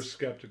you were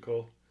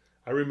skeptical.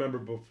 I remember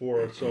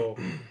before, so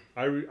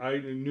I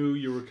knew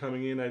you were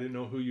coming in. I didn't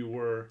know who you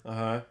were.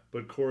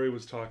 But Corey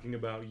was talking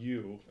about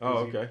you. Oh,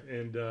 okay.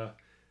 And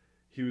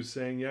he was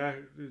saying,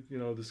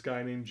 this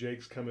guy named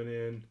Jake's coming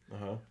in.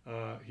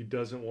 He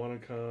doesn't want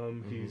to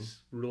come. He's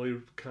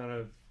really kind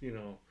of,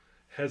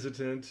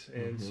 hesitant.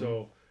 And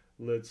so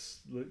he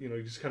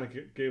just kind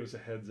of gave us a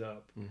heads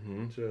up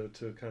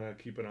to kind of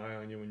keep an eye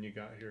on you when you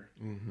got here.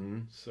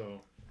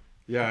 So...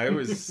 Yeah, it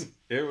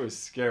was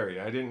scary.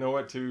 I didn't know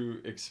what to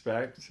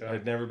expect. Yeah.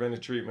 I'd never been to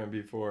treatment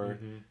before.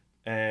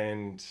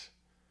 And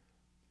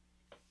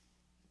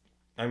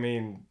I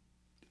mean,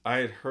 I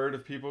had heard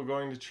of people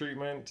going to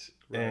treatment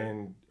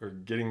Right. or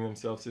getting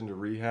themselves into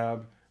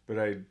rehab, but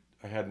I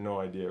had no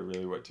idea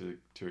really what to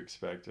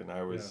expect, and Yeah.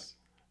 I was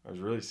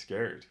really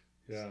scared.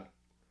 Yeah.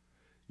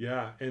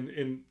 Yeah.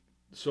 And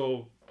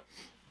so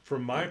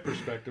from my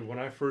perspective, when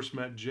I first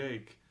met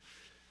Jake,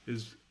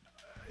 is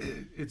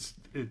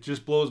it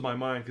just blows my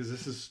mind because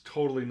this is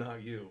totally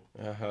not you.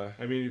 Uh-huh.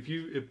 I mean,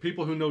 if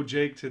people who know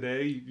Jake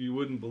today, you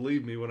wouldn't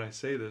believe me when I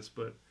say this,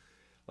 but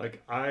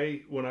like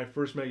when I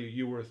first met you,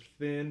 you were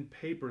thin,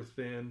 paper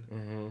thin,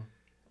 Mm-hmm.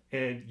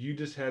 and you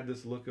just had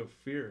this look of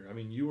fear. I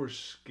mean, you were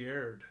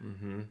scared.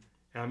 Mm-hmm.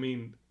 I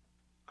mean,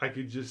 I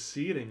could just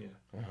see it in you.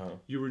 Uh-huh.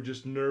 You were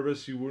just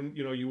nervous. You wouldn't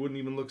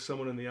even look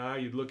someone in the eye.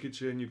 You'd look at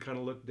you and you kind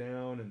of look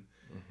down,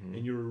 Mm-hmm.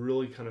 and you were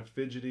really kind of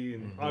fidgety.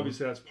 And Mm-hmm.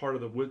 obviously that's part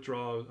of the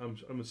withdrawal.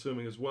 I'm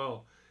assuming as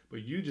well.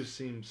 But you just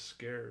seemed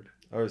scared.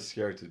 I was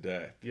scared to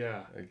death.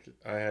 Yeah. Like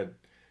I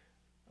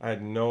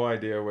had no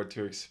idea what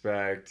to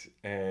expect,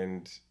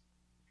 and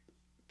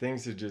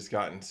things had just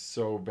gotten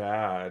so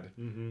bad.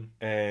 Mm-hmm.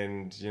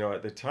 And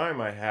at the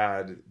time, I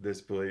had this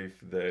belief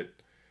that,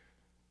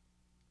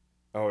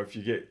 oh, if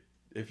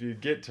you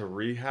get to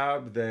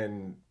rehab,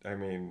 then I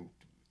mean,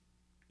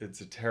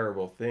 it's a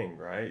terrible thing,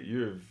 right?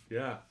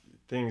 Yeah.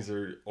 Things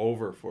are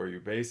over for you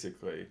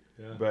basically.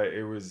 Yeah. But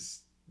it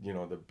was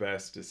the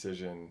best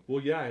decision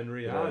Well, yeah. In that I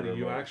reality, ever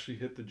you made. actually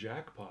hit the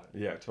jackpot.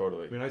 Yeah,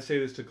 totally. I mean, I say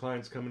this to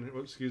clients coming,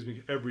 excuse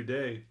me, every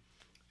day,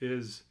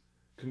 is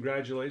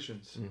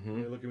congratulations. Mm-hmm.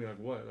 And they look at me like,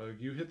 what? Like,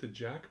 you hit the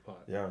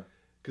jackpot. Yeah.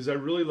 Because I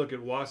really look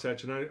at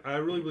Wasatch, and I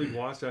really believe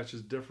Wasatch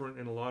is different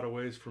in a lot of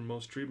ways from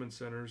most treatment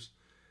centers.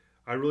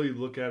 I really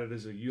look at it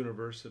as a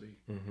university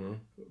Mm-hmm.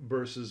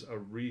 versus a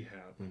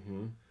rehab.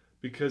 Mm-hmm.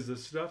 Because the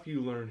stuff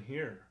you learn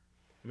here,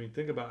 I mean,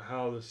 think about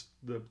how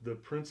the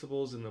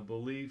principles and the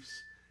beliefs,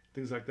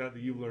 things like that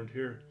you've learned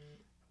here,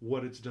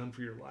 what it's done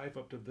for your life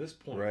up to this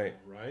point. Right.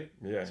 Right?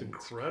 Yeah. It's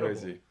incredible.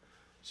 Crazy.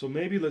 So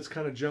maybe let's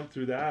kind of jump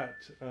through that.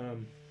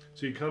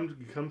 So you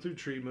come through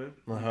treatment,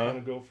 you Uh-huh. kind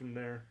of go from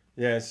there.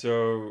 Yeah,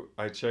 so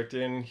I checked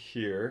in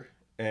here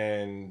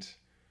and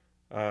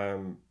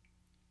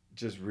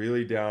just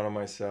really down on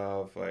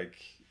myself, like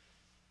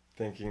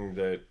thinking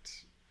that,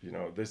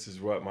 this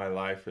is what my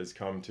life has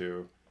come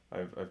to.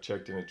 I've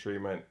checked into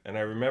treatment. And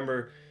I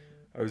remember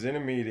I was in a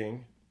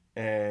meeting,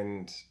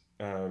 and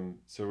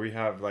so we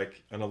have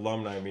like an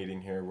alumni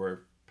meeting here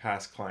where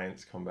past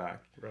clients come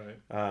back.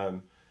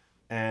 Right.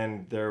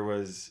 And there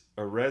was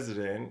a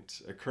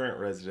current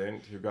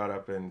resident, who got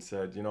up and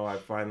said, I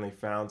finally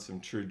found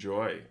some true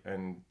joy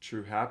and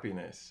true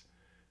happiness.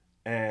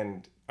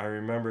 And I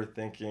remember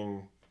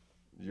thinking,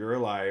 you're a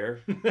liar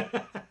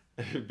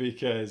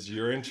because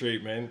you're in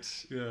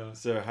treatment. Yeah.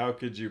 So how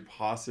could you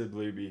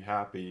possibly be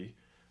happy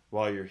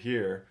while you're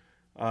here?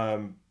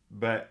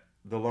 But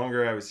the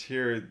longer I was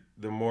here,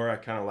 the more I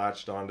kind of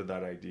latched onto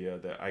that idea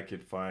that I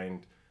could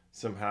find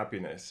some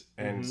happiness.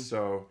 And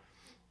so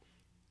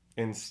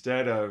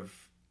instead of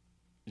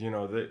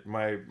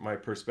my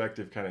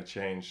perspective kind of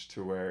changed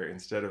to where,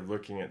 instead of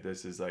looking at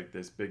this as like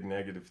this big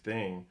negative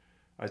thing,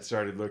 I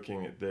started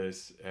looking at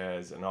this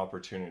as an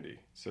opportunity.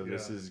 So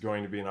this is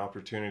going to be an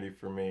opportunity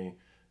for me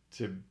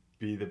to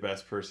be the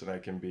best person I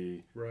can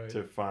be, Right.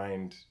 to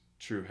find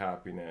true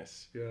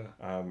happiness, Yeah.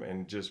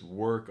 and just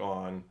work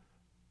on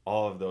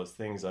all of those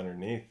things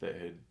underneath that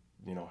had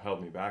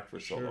held me back for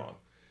so Sure. long.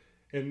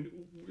 And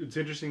it's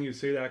interesting you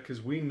say that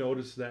because we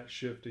noticed that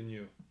shift in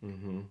you.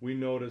 Mm-hmm. We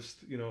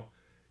noticed,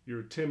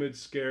 you're timid,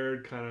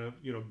 scared, kind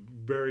of,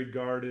 very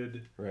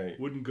guarded, Right.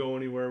 wouldn't go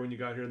anywhere when you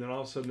got here. And then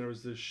all of a sudden there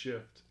was this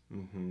shift.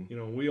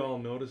 Mm-hmm. We all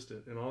noticed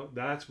it. And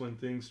that's when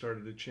things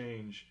started to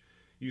change.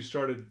 You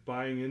started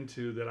buying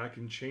into that I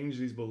can change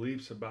these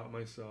beliefs about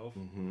myself,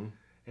 Mm-hmm.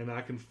 and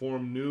I can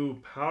form new,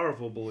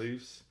 powerful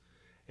beliefs.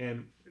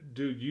 And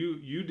dude,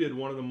 you did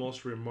one of the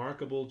most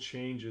remarkable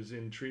changes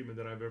in treatment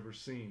that I've ever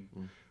seen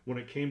when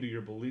it came to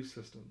your belief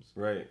systems.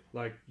 Right.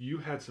 Like, you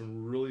had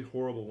some really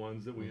horrible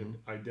ones that we had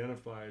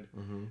identified,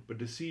 Mm-hmm. but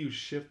to see you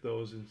shift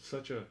those in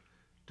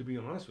to be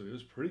honest with you, it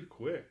was pretty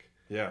quick.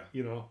 Yeah.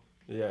 Yeah,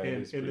 it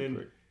and is pretty then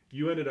quick.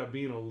 you ended up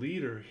being a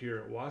leader here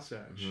at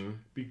Wasatch Mhm.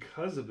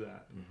 because of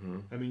that. Mm-hmm.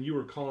 I mean, you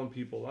were calling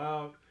people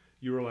out.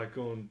 You were like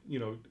going,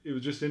 it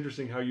was just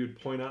interesting how you'd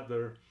point out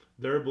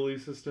their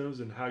belief systems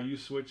and how you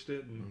switched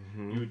it, and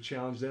Mm-hmm. you would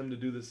challenge them to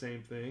do the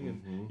same thing,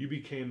 and Mhm. you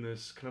became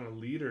this kind of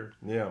leader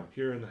Yeah.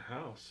 here in the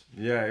house.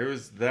 Yeah,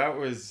 that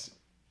was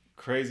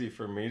crazy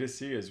for me to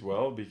see as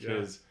well,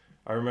 because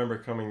I remember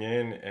coming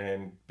in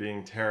and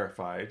being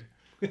terrified.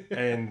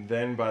 And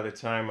then by the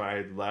time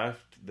I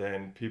left,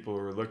 then people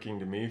were looking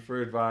to me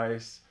for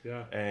advice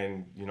Yeah,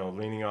 and,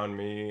 leaning on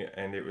me,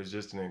 and it was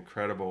just an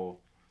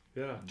incredible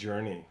yeah,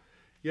 journey.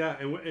 yeah,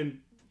 and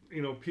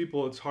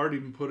people, it's hard to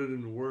even put it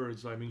into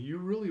words. I mean, you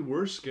really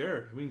were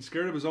scared. I mean,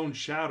 scared of his own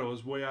shadow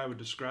is the way I would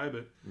describe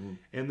it. Mm.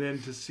 And then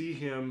to see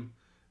him,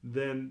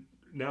 then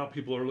now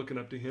people are looking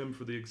up to him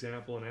for the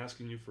example and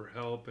asking you for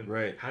help, and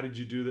Right. how did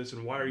you do this,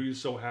 and why are you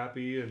so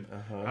happy, and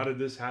Uh-huh. how did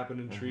this happen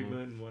in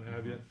treatment, and what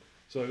have you.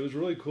 So it was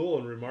really cool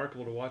and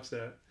remarkable to watch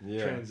that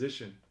Yeah.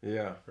 transition.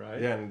 Yeah.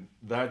 Right? Yeah, and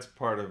that's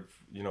part of,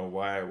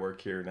 why I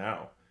work here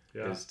now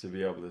Yeah. is to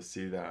be able to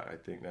see that. I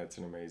think that's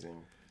an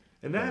amazing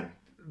And thing.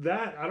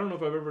 that I don't know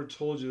if I've ever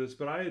told you this,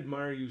 but I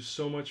admire you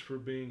so much for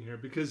being here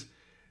because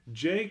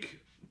Jake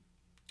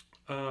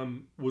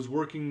was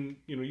working.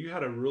 You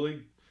had a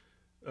really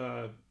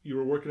you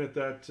were working at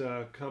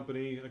that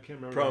company. I can't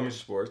remember. the Promise name.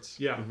 Sports.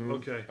 Yeah. Mhm.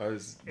 Okay. I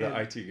was the And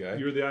IT guy.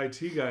 You were the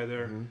IT guy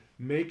there, Mhm.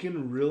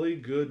 making really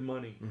good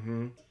money.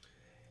 Mhm.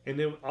 And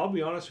then I'll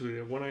be honest with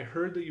you, when I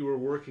heard that you were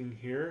working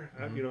here,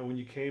 Mhm. when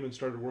you came and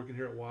started working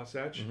here at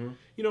Wasatch, Mhm.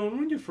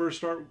 when you first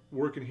start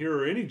working here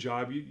or any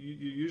job, you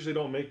usually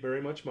don't make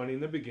very much money in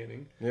the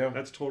beginning. Yeah.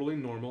 That's totally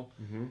normal.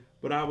 Mhm.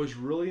 But I was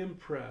really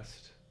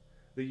impressed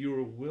that you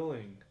were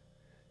willing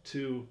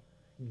to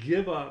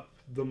give up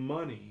the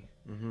money,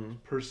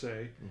 Mhm. per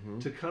se,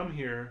 Mhm. to come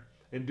here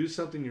and do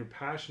something you're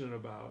passionate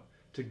about,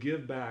 to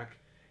give back.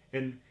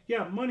 And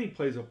yeah, money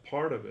plays a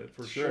part of it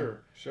for sure.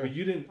 Sure. But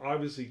you didn't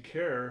obviously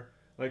care.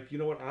 Like, you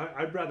know what?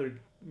 I'd rather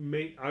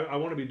I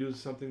want to be doing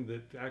something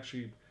that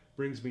actually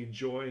brings me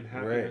joy and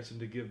happiness and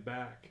to give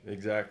back.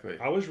 Exactly.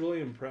 I was really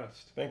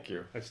impressed. Thank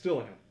you. I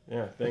still am.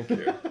 Yeah, thank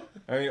you.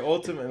 I mean,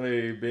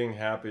 ultimately, being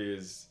happy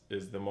is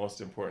the most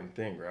important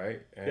thing,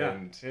 right?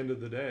 And yeah, end of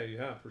the day,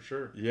 yeah, for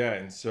sure. yeah,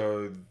 and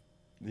so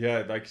yeah,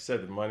 like you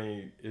said, the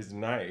money is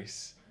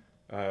nice,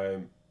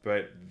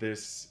 but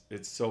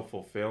it's so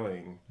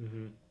fulfilling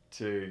Mm-hmm.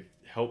 to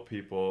help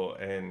people,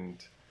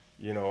 and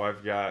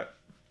I've got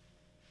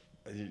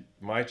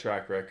my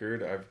track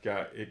record, I've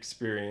got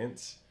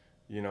experience,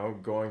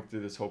 going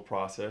through this whole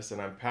process,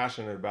 and I'm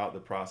passionate about the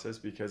process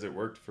because it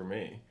worked for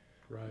me.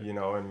 Right.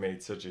 And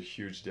made such a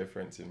huge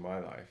difference in my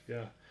life.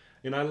 Yeah.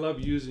 And I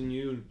love using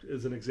you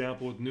as an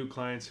example with new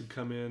clients who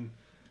come in.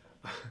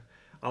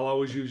 I'll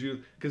always use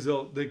you because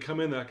they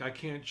come in like, I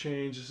can't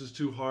change. This is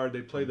too hard.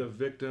 They play the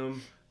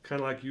victim,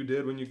 kind of like you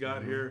did when you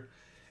got here.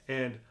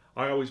 And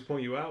I always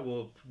point you out.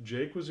 Well,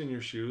 Jake was in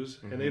your shoes,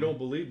 and they don't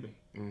believe me.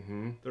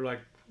 Mm-hmm. They're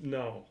like,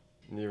 no.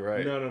 You're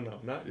right. No,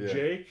 not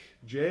Jake.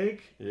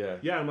 Jake. Yeah.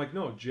 Yeah, I'm like,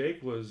 no.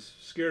 Jake was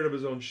scared of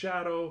his own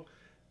shadow.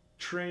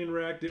 Train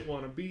wreck, didn't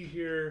want to be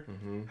here,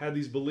 had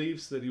these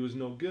beliefs that he was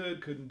no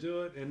good, couldn't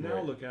do it, and now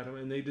look at him,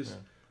 and they just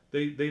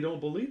they don't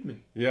believe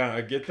me. Yeah,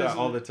 I get that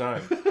all the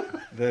time.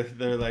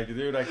 they're like,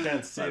 dude, I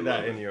can't see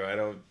that in you. I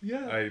don't.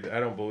 Yeah. I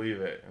don't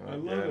believe it. I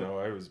love it. No,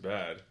 I was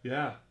bad.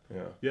 Yeah.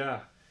 Yeah. Yeah.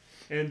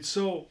 And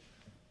so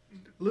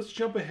let's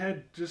jump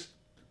ahead just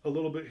a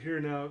little bit here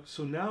now.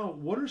 So now,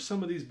 what are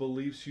some of these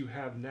beliefs you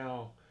have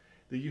now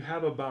that you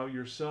have about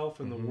yourself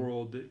and the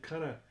world that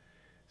kind of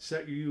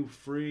set you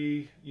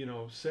free,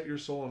 set your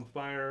soul on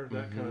fire,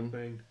 that kind of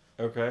thing?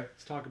 Okay.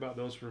 Let's talk about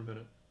those for a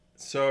minute.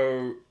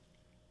 So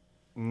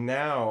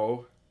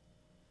now,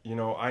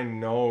 I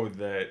know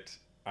that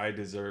I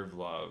deserve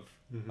love.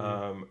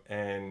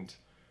 And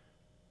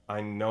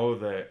I know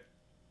that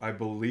I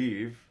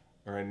believe,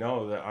 or I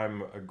know that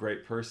I'm a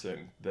great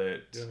person,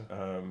 that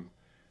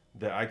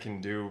that I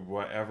can do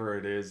whatever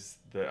it is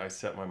that I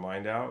set my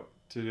mind out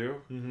to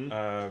do.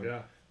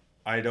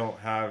 I don't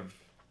have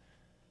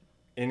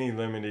any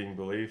limiting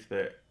belief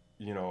that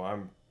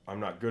I'm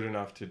not good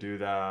enough to do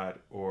that,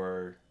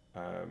 or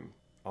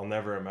I'll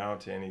never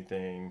amount to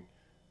anything.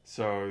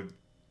 So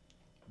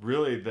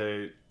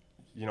really,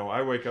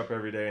 I wake up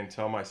every day and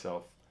tell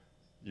myself,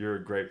 you're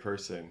a great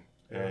person,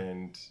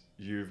 and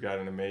you've got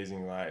an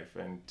amazing life,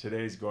 and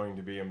today's going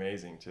to be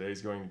amazing.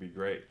 Today's going to be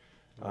great.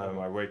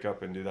 I wake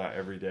up and do that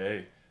every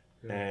day,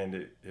 and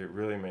it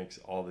really makes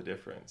all the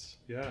difference.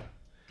 Yeah.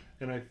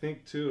 And I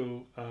think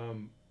too,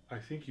 I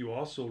think you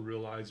also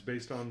realize,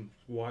 based on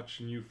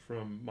watching you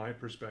from my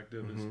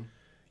perspective, is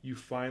you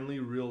finally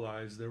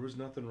realized there was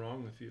nothing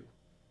wrong with you.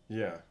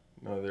 Yeah.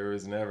 No, there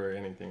was never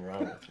anything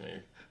wrong with me.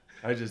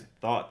 I just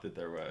thought that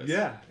there was.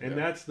 Yeah, and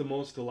that's the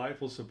most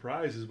delightful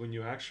surprise, is when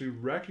you actually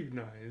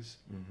recognize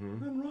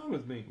nothing wrong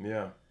with me.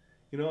 Yeah.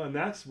 And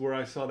that's where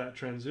I saw that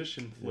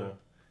transition flip.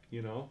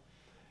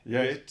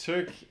 Yeah, it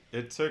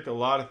took a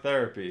lot of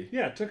therapy.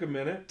 Yeah, it took a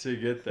minute to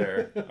get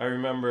there. I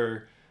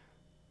remember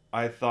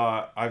I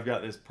thought, I've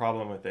got this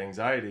problem with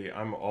anxiety.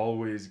 I'm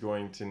always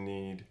going to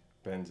need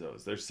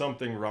benzos. There's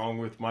something wrong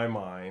with my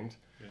mind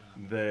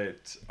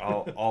that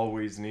I'll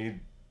always need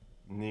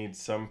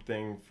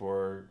something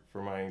for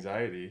my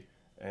anxiety,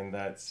 and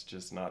that's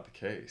just not the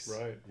case.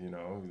 Right.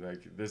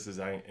 Like, this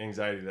is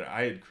anxiety that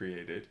I had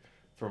created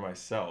for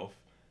myself,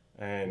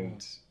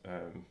 and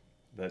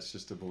that's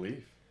just a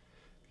belief.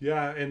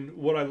 Yeah, and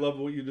what I love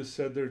what you just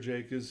said there,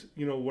 Jake, is,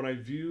 when I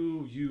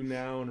view you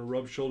now and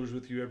rub shoulders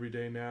with you every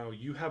day now,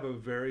 you have a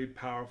very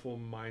powerful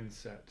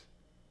mindset.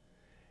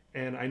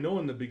 And I know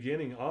in the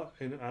beginning,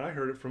 and I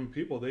heard it from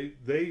people,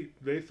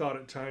 they thought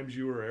at times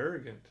you were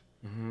arrogant.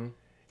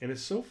 And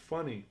it's so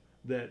funny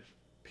that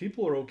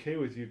people are okay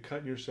with you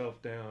cutting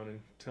yourself down and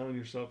telling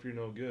yourself you're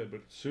no good, but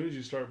as soon as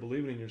you start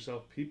believing in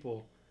yourself,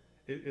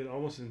 it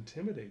almost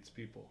intimidates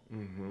people.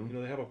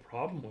 They have a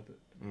problem with it.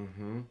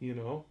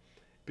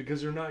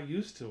 Because they're not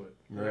used to it.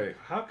 Right.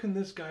 How can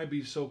this guy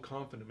be so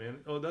confident, man?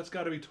 Oh, that's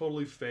got to be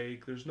totally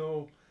fake. There's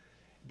no...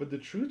 but the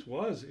truth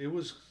was, it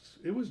was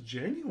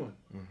genuine,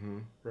 Mm-hmm.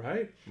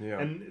 right? Yeah.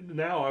 And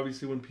now,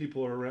 obviously, when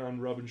people are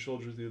around rubbing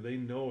shoulders with you, they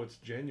know it's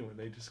genuine.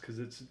 They just because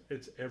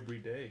it's every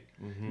day.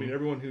 I Mm-hmm. mean,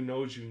 everyone who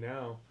knows you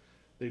now,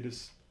 they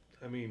just,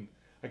 I mean,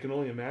 I can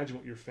only imagine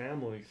what your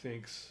family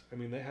thinks. I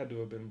mean, they had to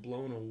have been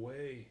blown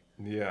away.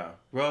 Yeah.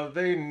 Well,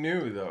 they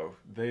knew though.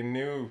 They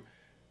knew.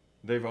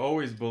 They've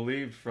always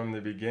believed from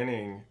the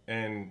beginning,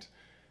 and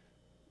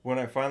when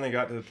I finally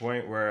got to the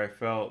point where I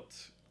felt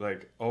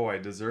like, oh, I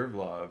deserve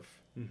love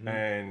Mm-hmm.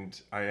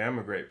 and I am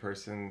a great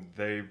person,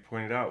 they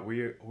pointed out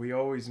we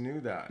always knew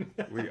that.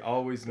 We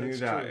always knew That's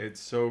that. true. It's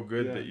so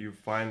good Yeah. that you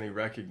finally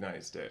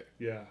recognized it.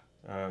 Yeah.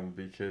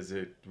 Because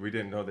we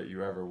didn't know that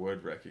you ever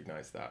would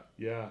recognize that.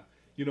 Yeah.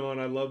 You know,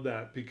 and I love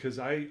that because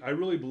I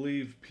really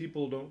believe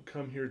people don't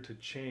come here to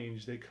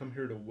change, they come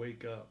here to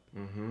wake up.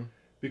 Mm-hmm.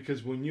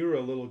 Because when you were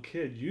a little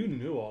kid, you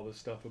knew all this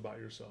stuff about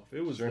yourself.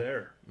 It was Sure.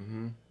 there.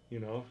 Mm-hmm. You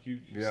know, you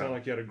Yeah. sound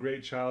like you had a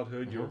great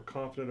childhood. You Mhm. were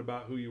confident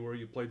about who you were.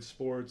 You played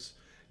sports.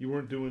 You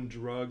weren't doing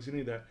drugs, any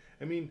of that.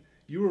 I mean,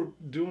 you were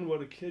doing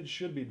what a kid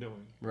should be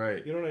doing.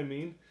 Right. You know what I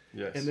mean?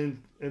 Yes.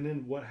 And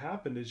then what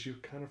happened is you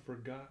kind of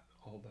forgot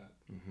all that.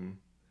 Mm-hmm.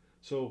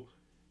 So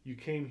you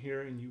came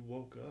here and you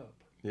woke up.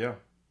 Yeah.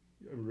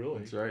 Really?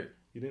 That's right.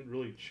 You didn't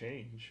really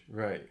change.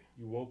 Right.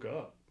 You woke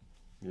up.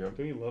 Yep.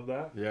 Don't you love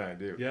that? Yeah, I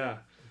do. Yeah.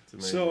 It's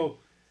amazing.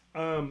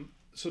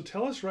 So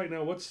tell us right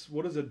now, what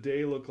does a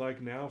day look like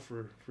now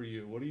for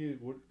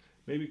you?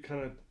 Maybe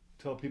kind of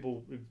tell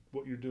people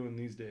what you're doing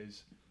these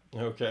days.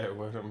 Okay,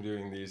 what I'm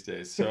doing these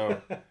days.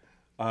 So,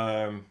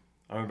 I'm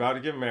about to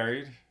get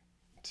married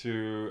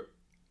to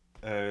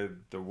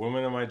the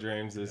woman of my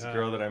dreams, this Yeah.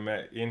 girl that I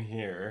met in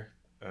here,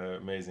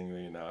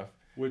 amazingly enough.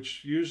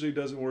 Which usually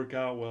doesn't work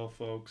out well,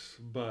 folks,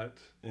 but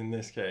In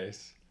this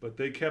case.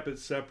 they kept it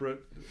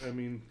separate. I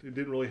mean, it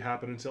didn't really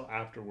happen until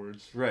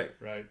afterwards, Right.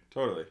 right?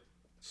 Totally.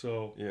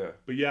 So, Yeah.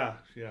 but yeah,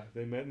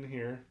 they met in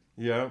here.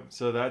 Yeah.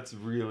 So that's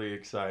really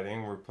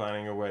exciting. We're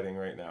planning a wedding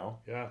right now.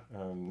 Yeah.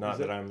 Not Is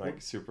that it- I'm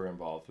like super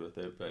involved with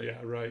it, but Yeah,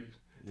 right.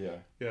 yeah.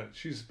 Yeah,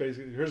 she's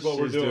basically, here's what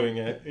we're She's doing. doing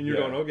it, And you're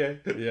yeah. going, okay.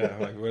 Yeah,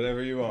 like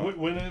whatever you want.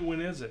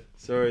 When is it?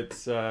 So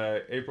it's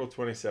April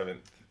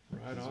 27th.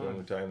 Right Is when we're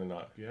on. tying the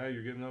knot. Yeah,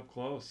 you're getting up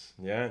close.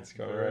 Yeah, it's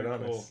going Very right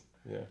on cool. us.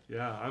 Yeah.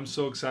 Yeah, I'm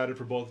so excited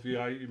for both of you.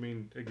 I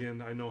mean,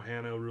 again, I know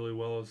Hannah really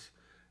well. As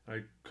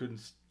I couldn't,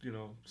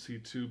 see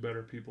two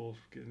better people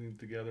getting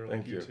together like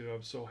Thank you you. two.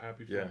 I'm so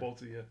happy for Yeah.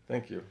 both of you.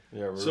 Thank you.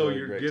 Yeah, we're So really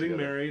you're great getting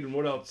together. married, and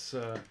what else?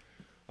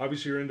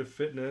 Obviously, you're into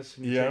fitness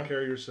and you Yeah. take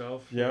care of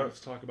yourself. Yeah.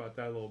 Let's talk about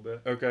that a little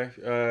bit.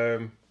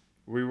 Okay.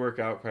 We work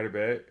out quite a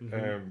bit.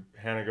 Mhm.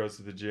 Hannah goes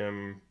to the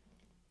gym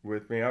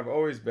with me. I've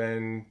always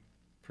been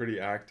pretty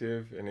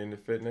active and into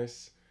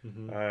fitness.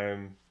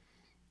 Mm-hmm.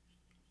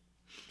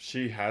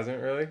 She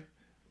hasn't really,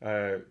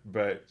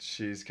 but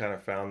she's kind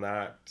of found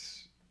that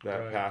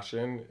Right.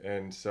 passion,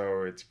 and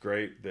so it's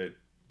great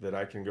that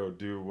I can go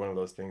do one of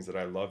those things that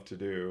I love to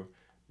do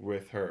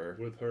with her.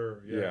 With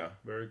her, yeah. Yeah,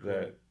 Very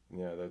cool.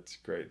 That's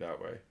great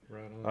that way.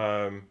 Right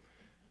on.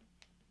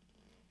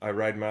 I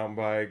ride mountain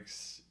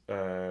bikes.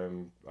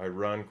 I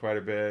run quite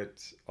a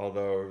bit,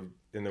 although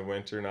in the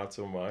winter not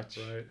so much.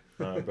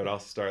 Right. But I'll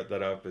start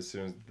that up as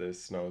soon as the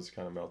snow's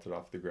kind of melted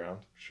off the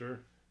ground. Sure.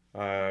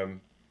 Then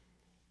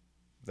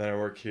I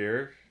work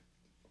here,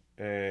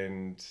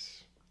 and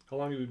How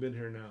long have you been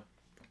here now?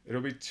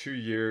 it'll be 2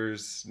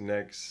 years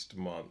next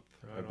month,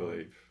 I Right on.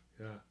 believe.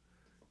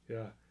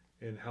 Yeah.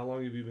 And how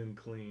long have you been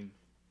clean?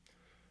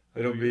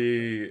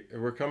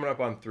 We're coming up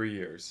on 3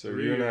 years. So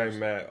 3 you and years. I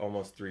met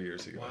almost 3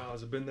 years ago. Wow,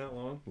 has it been that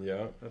long?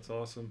 Yeah, That's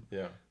awesome.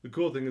 yeah. The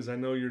cool thing is, I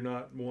know you're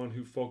not one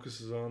who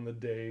focuses on the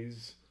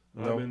days.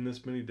 No. I'm in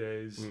this many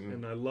days, Mm-mm.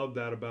 and I love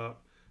that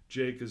about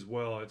Jake as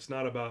well. It's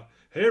not about,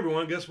 hey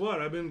everyone, guess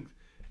what?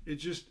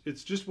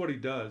 It's just what he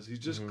does. He's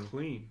just Mhm.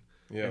 clean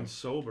Yeah. and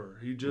sober.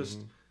 He just,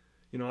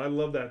 Mhm. I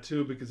love that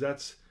too, because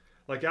that's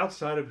like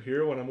outside of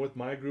here when I'm with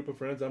my group of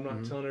friends, I'm not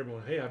Mhm. telling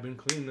everyone, hey, I've been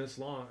clean this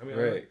long. I mean,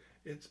 Right.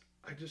 it's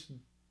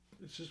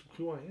just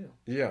who I am,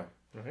 Yeah.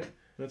 right?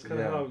 That's kind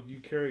of Yeah. how you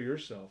carry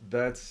yourself.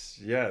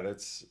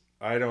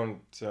 I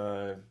don't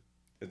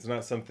it's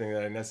not something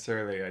that I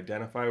necessarily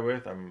identify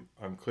with. I'm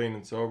clean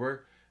and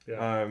sober.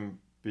 Yeah.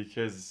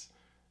 Because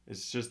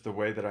it's just the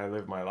way that I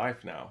live my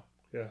life now.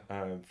 Yeah.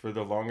 For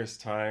the longest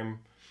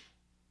time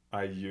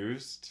I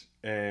used,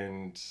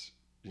 and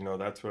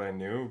that's what I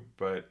knew,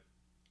 but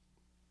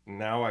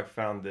now I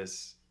found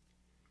this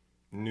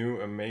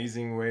new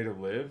amazing way to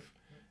live,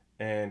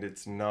 and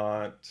it's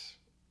not,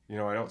 I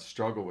don't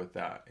struggle with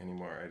that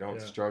anymore. I don't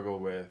Yeah. struggle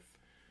with,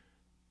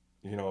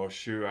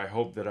 shoot, I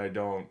hope that I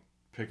don't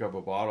pick up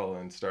a bottle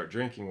and start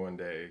drinking one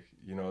day.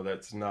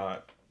 That's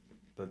not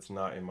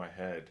in my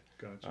head.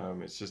 Gotcha.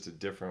 It's just a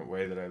different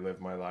way that I live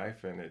my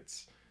life, and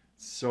it's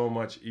so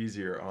much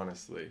easier,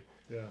 honestly.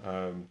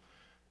 Yeah.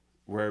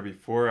 Where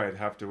before I'd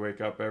have to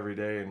wake up every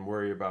day and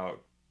worry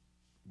about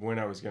when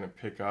I was going to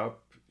pick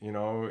up,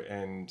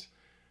 and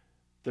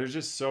there's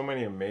just so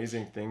many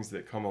amazing things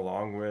that come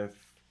along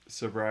with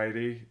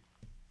sobriety.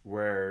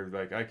 where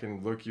like I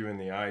can look you in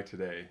the eye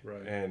today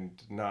Right. and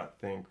not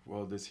think,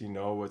 well, does he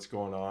know what's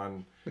going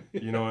on?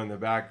 You know, in the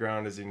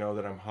background, does he know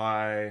that I'm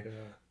high?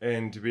 Yeah.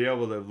 And to be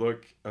able to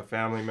look a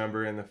family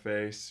member in the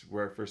face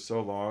where for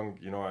so long,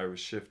 you know, I was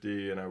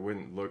shifty and I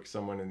wouldn't look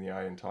someone in the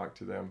eye and talk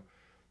to them.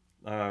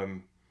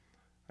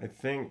 I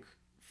think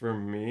for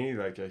me,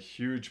 like a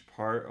huge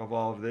part of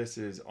all of this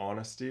is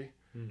honesty.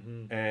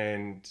 Mm-hmm.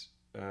 And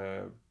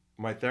uh,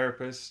 my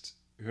therapist,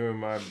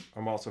 whom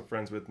I'm also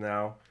friends with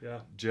now, Yeah.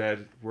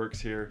 Jed, works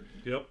here.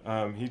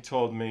 Yep. He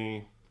told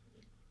me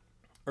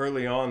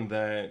early on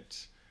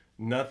that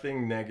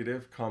nothing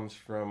negative comes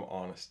from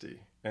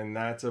honesty. And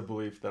that's a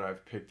belief that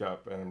I've picked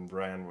up and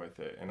ran with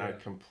it. And I Yeah.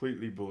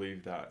 completely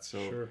believe that. So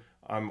Sure.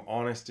 I'm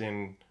honest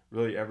in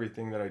really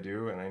everything that I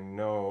do. And I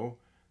know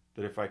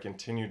that if I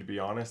continue to be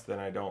honest, then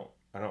I don't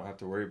have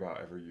to worry about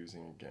ever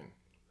using again.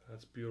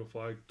 That's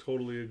beautiful. I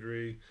totally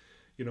agree.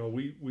 You know,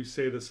 we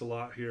say this a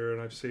lot here, and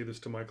I say this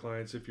to my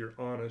clients: if you're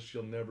honest,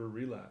 you'll never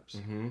relapse,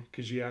 Mm-hmm.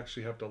 because you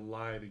actually have to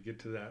lie to get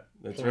to that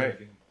That's point right.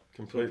 again.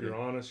 Completely. So if you're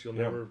honest, you'll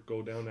Yeah. never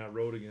go down that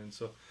road again.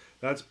 So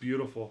that's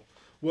beautiful.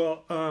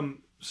 Well,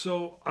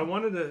 so I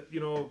wanted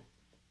to,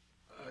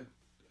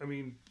 I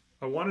mean,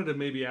 I wanted to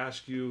maybe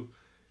ask you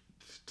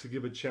to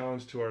give a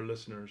challenge to our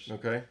listeners.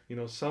 Okay. You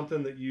know,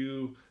 something that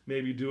you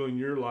maybe do in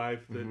your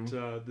life that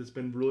Mm-hmm. that's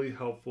been really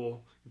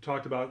helpful. We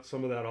talked about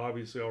some of that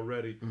obviously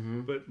already,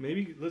 Mm-hmm. but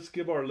maybe let's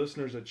give our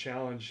listeners a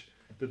challenge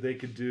that they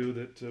could do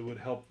that would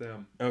help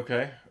them.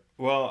 Okay.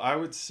 Well, I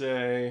would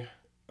say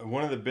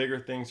one of the bigger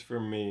things for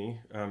me,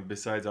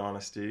 besides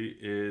honesty,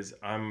 is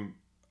I'm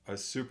a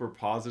super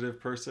positive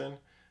person.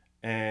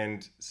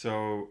 And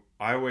so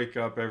I wake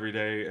up every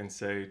day and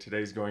say,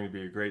 today's going to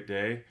be a great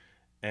day.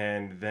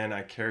 And then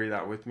I carry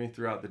that with me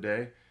throughout the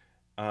day.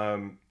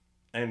 Um,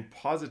 and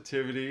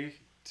positivity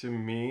to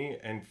me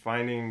and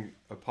finding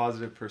a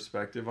positive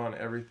perspective on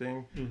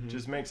everything Mm-hmm.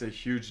 just makes a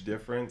huge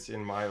difference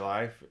in my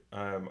life.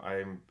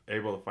 I'm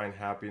able to find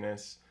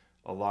happiness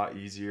a lot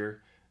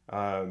easier.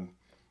 Um,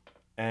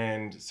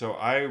 and so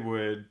I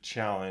would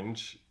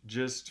challenge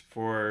just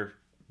for,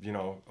 you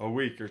know, a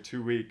week or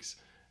 2 weeks,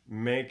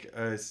 make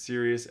a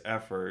serious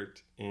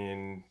effort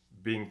in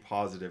being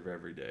positive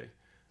every day.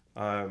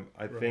 I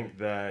Right. think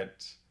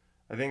that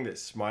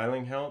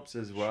smiling helps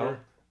as well. Sure.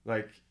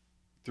 Like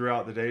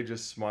throughout the day,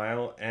 just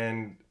smile,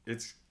 and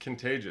it's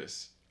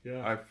contagious.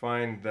 Yeah. I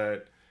find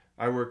that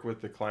I work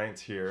with the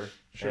clients here,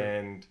 Sure.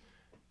 and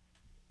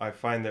I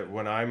find that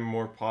when I'm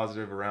more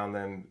positive around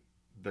them,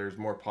 there's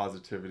more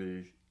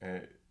positivity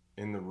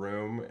in the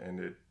room, and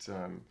it,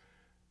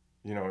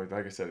 you know,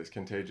 like I said, it's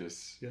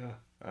contagious.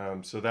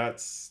 Yeah. So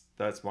that's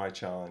my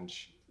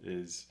challenge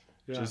is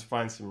Yeah. just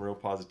find some real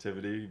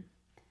positivity,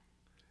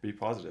 be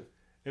positive.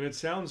 And it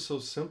sounds so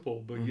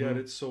simple, but yet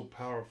it's so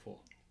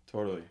powerful.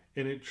 Totally.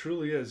 And it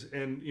truly is.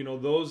 And you know,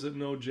 those that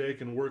know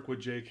Jake and work with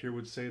Jake here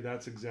would say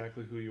that's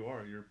exactly who you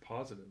are. You're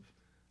positive.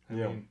 I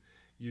mean,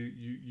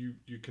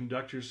 you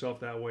conduct yourself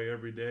that way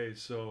every day.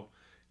 So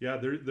yeah,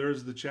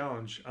 there's the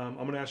challenge. I'm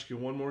going to ask you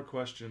one more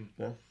question.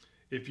 Yeah.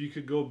 If you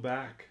could go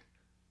back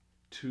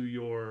to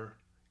your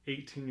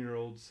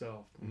 18-year-old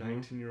self,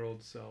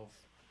 19-year-old self,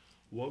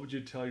 what would you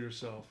tell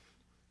yourself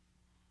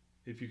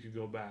if you could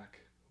go back?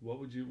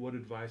 What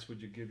advice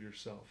would you give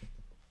yourself?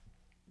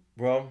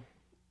 Well,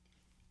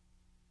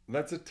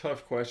 that's a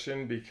tough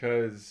question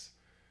because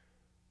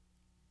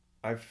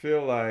I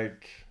feel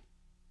like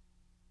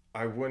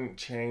I wouldn't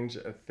change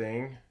a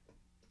thing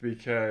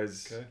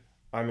because Okay.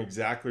 I'm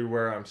exactly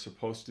where I'm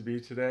supposed to be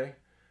today.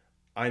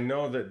 I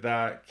know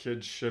that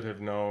kid should have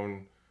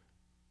known,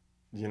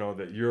 you know,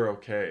 that you're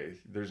okay.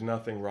 There's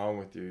nothing wrong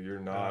with you. You're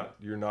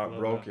not love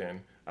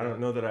broken. I don't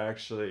know that I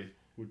actually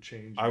Would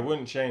change. I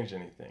wouldn't change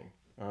anything.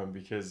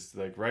 Because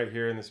like right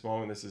here in this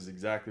moment, this is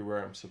exactly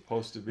where I'm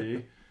supposed to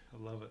be.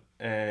 I love it.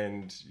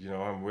 And you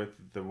know, I'm with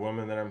the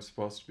woman that I'm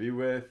supposed to be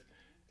with,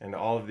 and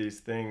all of these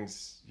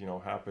things, you know,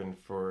 happen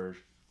for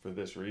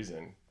this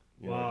reason.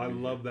 Wow, I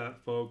love that,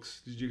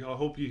 folks. I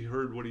hope you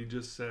heard what he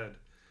just said.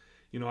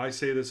 You know, I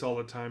say this all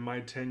the time.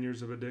 My 10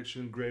 years of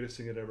addiction, greatest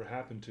thing that ever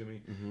happened to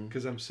me,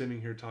 because I'm sitting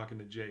here talking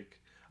to Jake.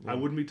 I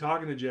wouldn't be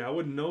talking to Jake. I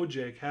wouldn't know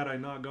Jake had I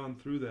not gone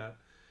through that.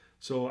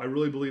 So I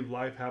really believe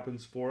life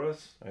happens for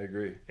us. I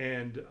agree.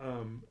 And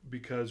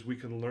because we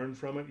can learn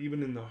from it,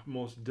 even in the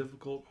most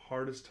difficult,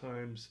 hardest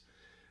times,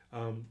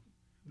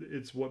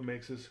 it's what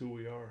makes us who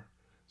we are.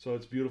 So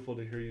it's beautiful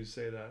to hear you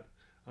say that.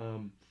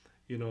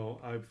 You know,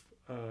 I've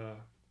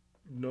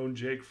known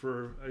Jake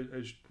for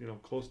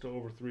close to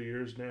over 3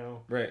 years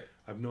now. Right.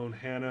 I've known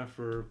Hannah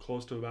for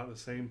close to about the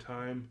same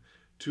time.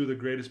 Two of the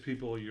greatest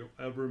people you'll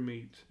ever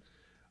meet.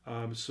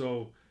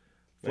 So,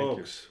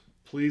 folks,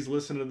 please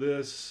listen to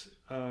this.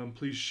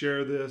 Please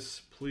share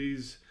this.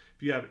 Please,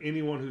 if you have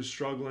anyone who's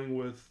struggling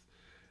with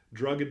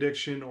drug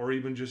addiction or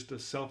even just a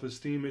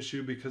self-esteem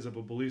issue because of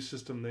a belief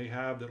system they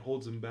have that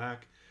holds them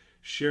back,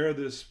 share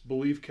this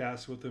belief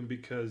cast with them,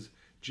 because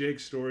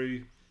Jake's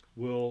story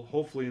will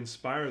hopefully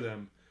inspire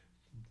them.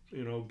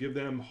 You know, give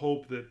them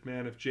hope that,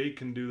 man, if Jake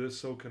can do this,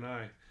 so can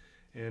I.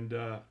 And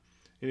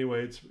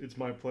anyway, it's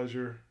my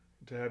pleasure.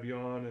 to have you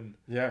on, and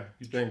Yeah,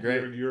 it's been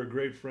great. You're a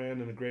great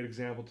friend and a great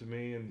example to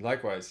me, and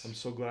Likewise. I'm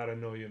so glad I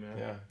know you, man.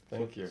 Yeah,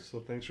 thank you. So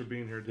thanks for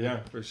being here, dude. Yeah,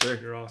 for sure.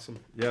 You're awesome.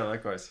 Yeah,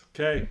 likewise.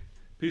 Okay,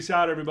 peace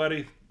out,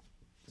 everybody.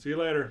 See you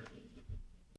later.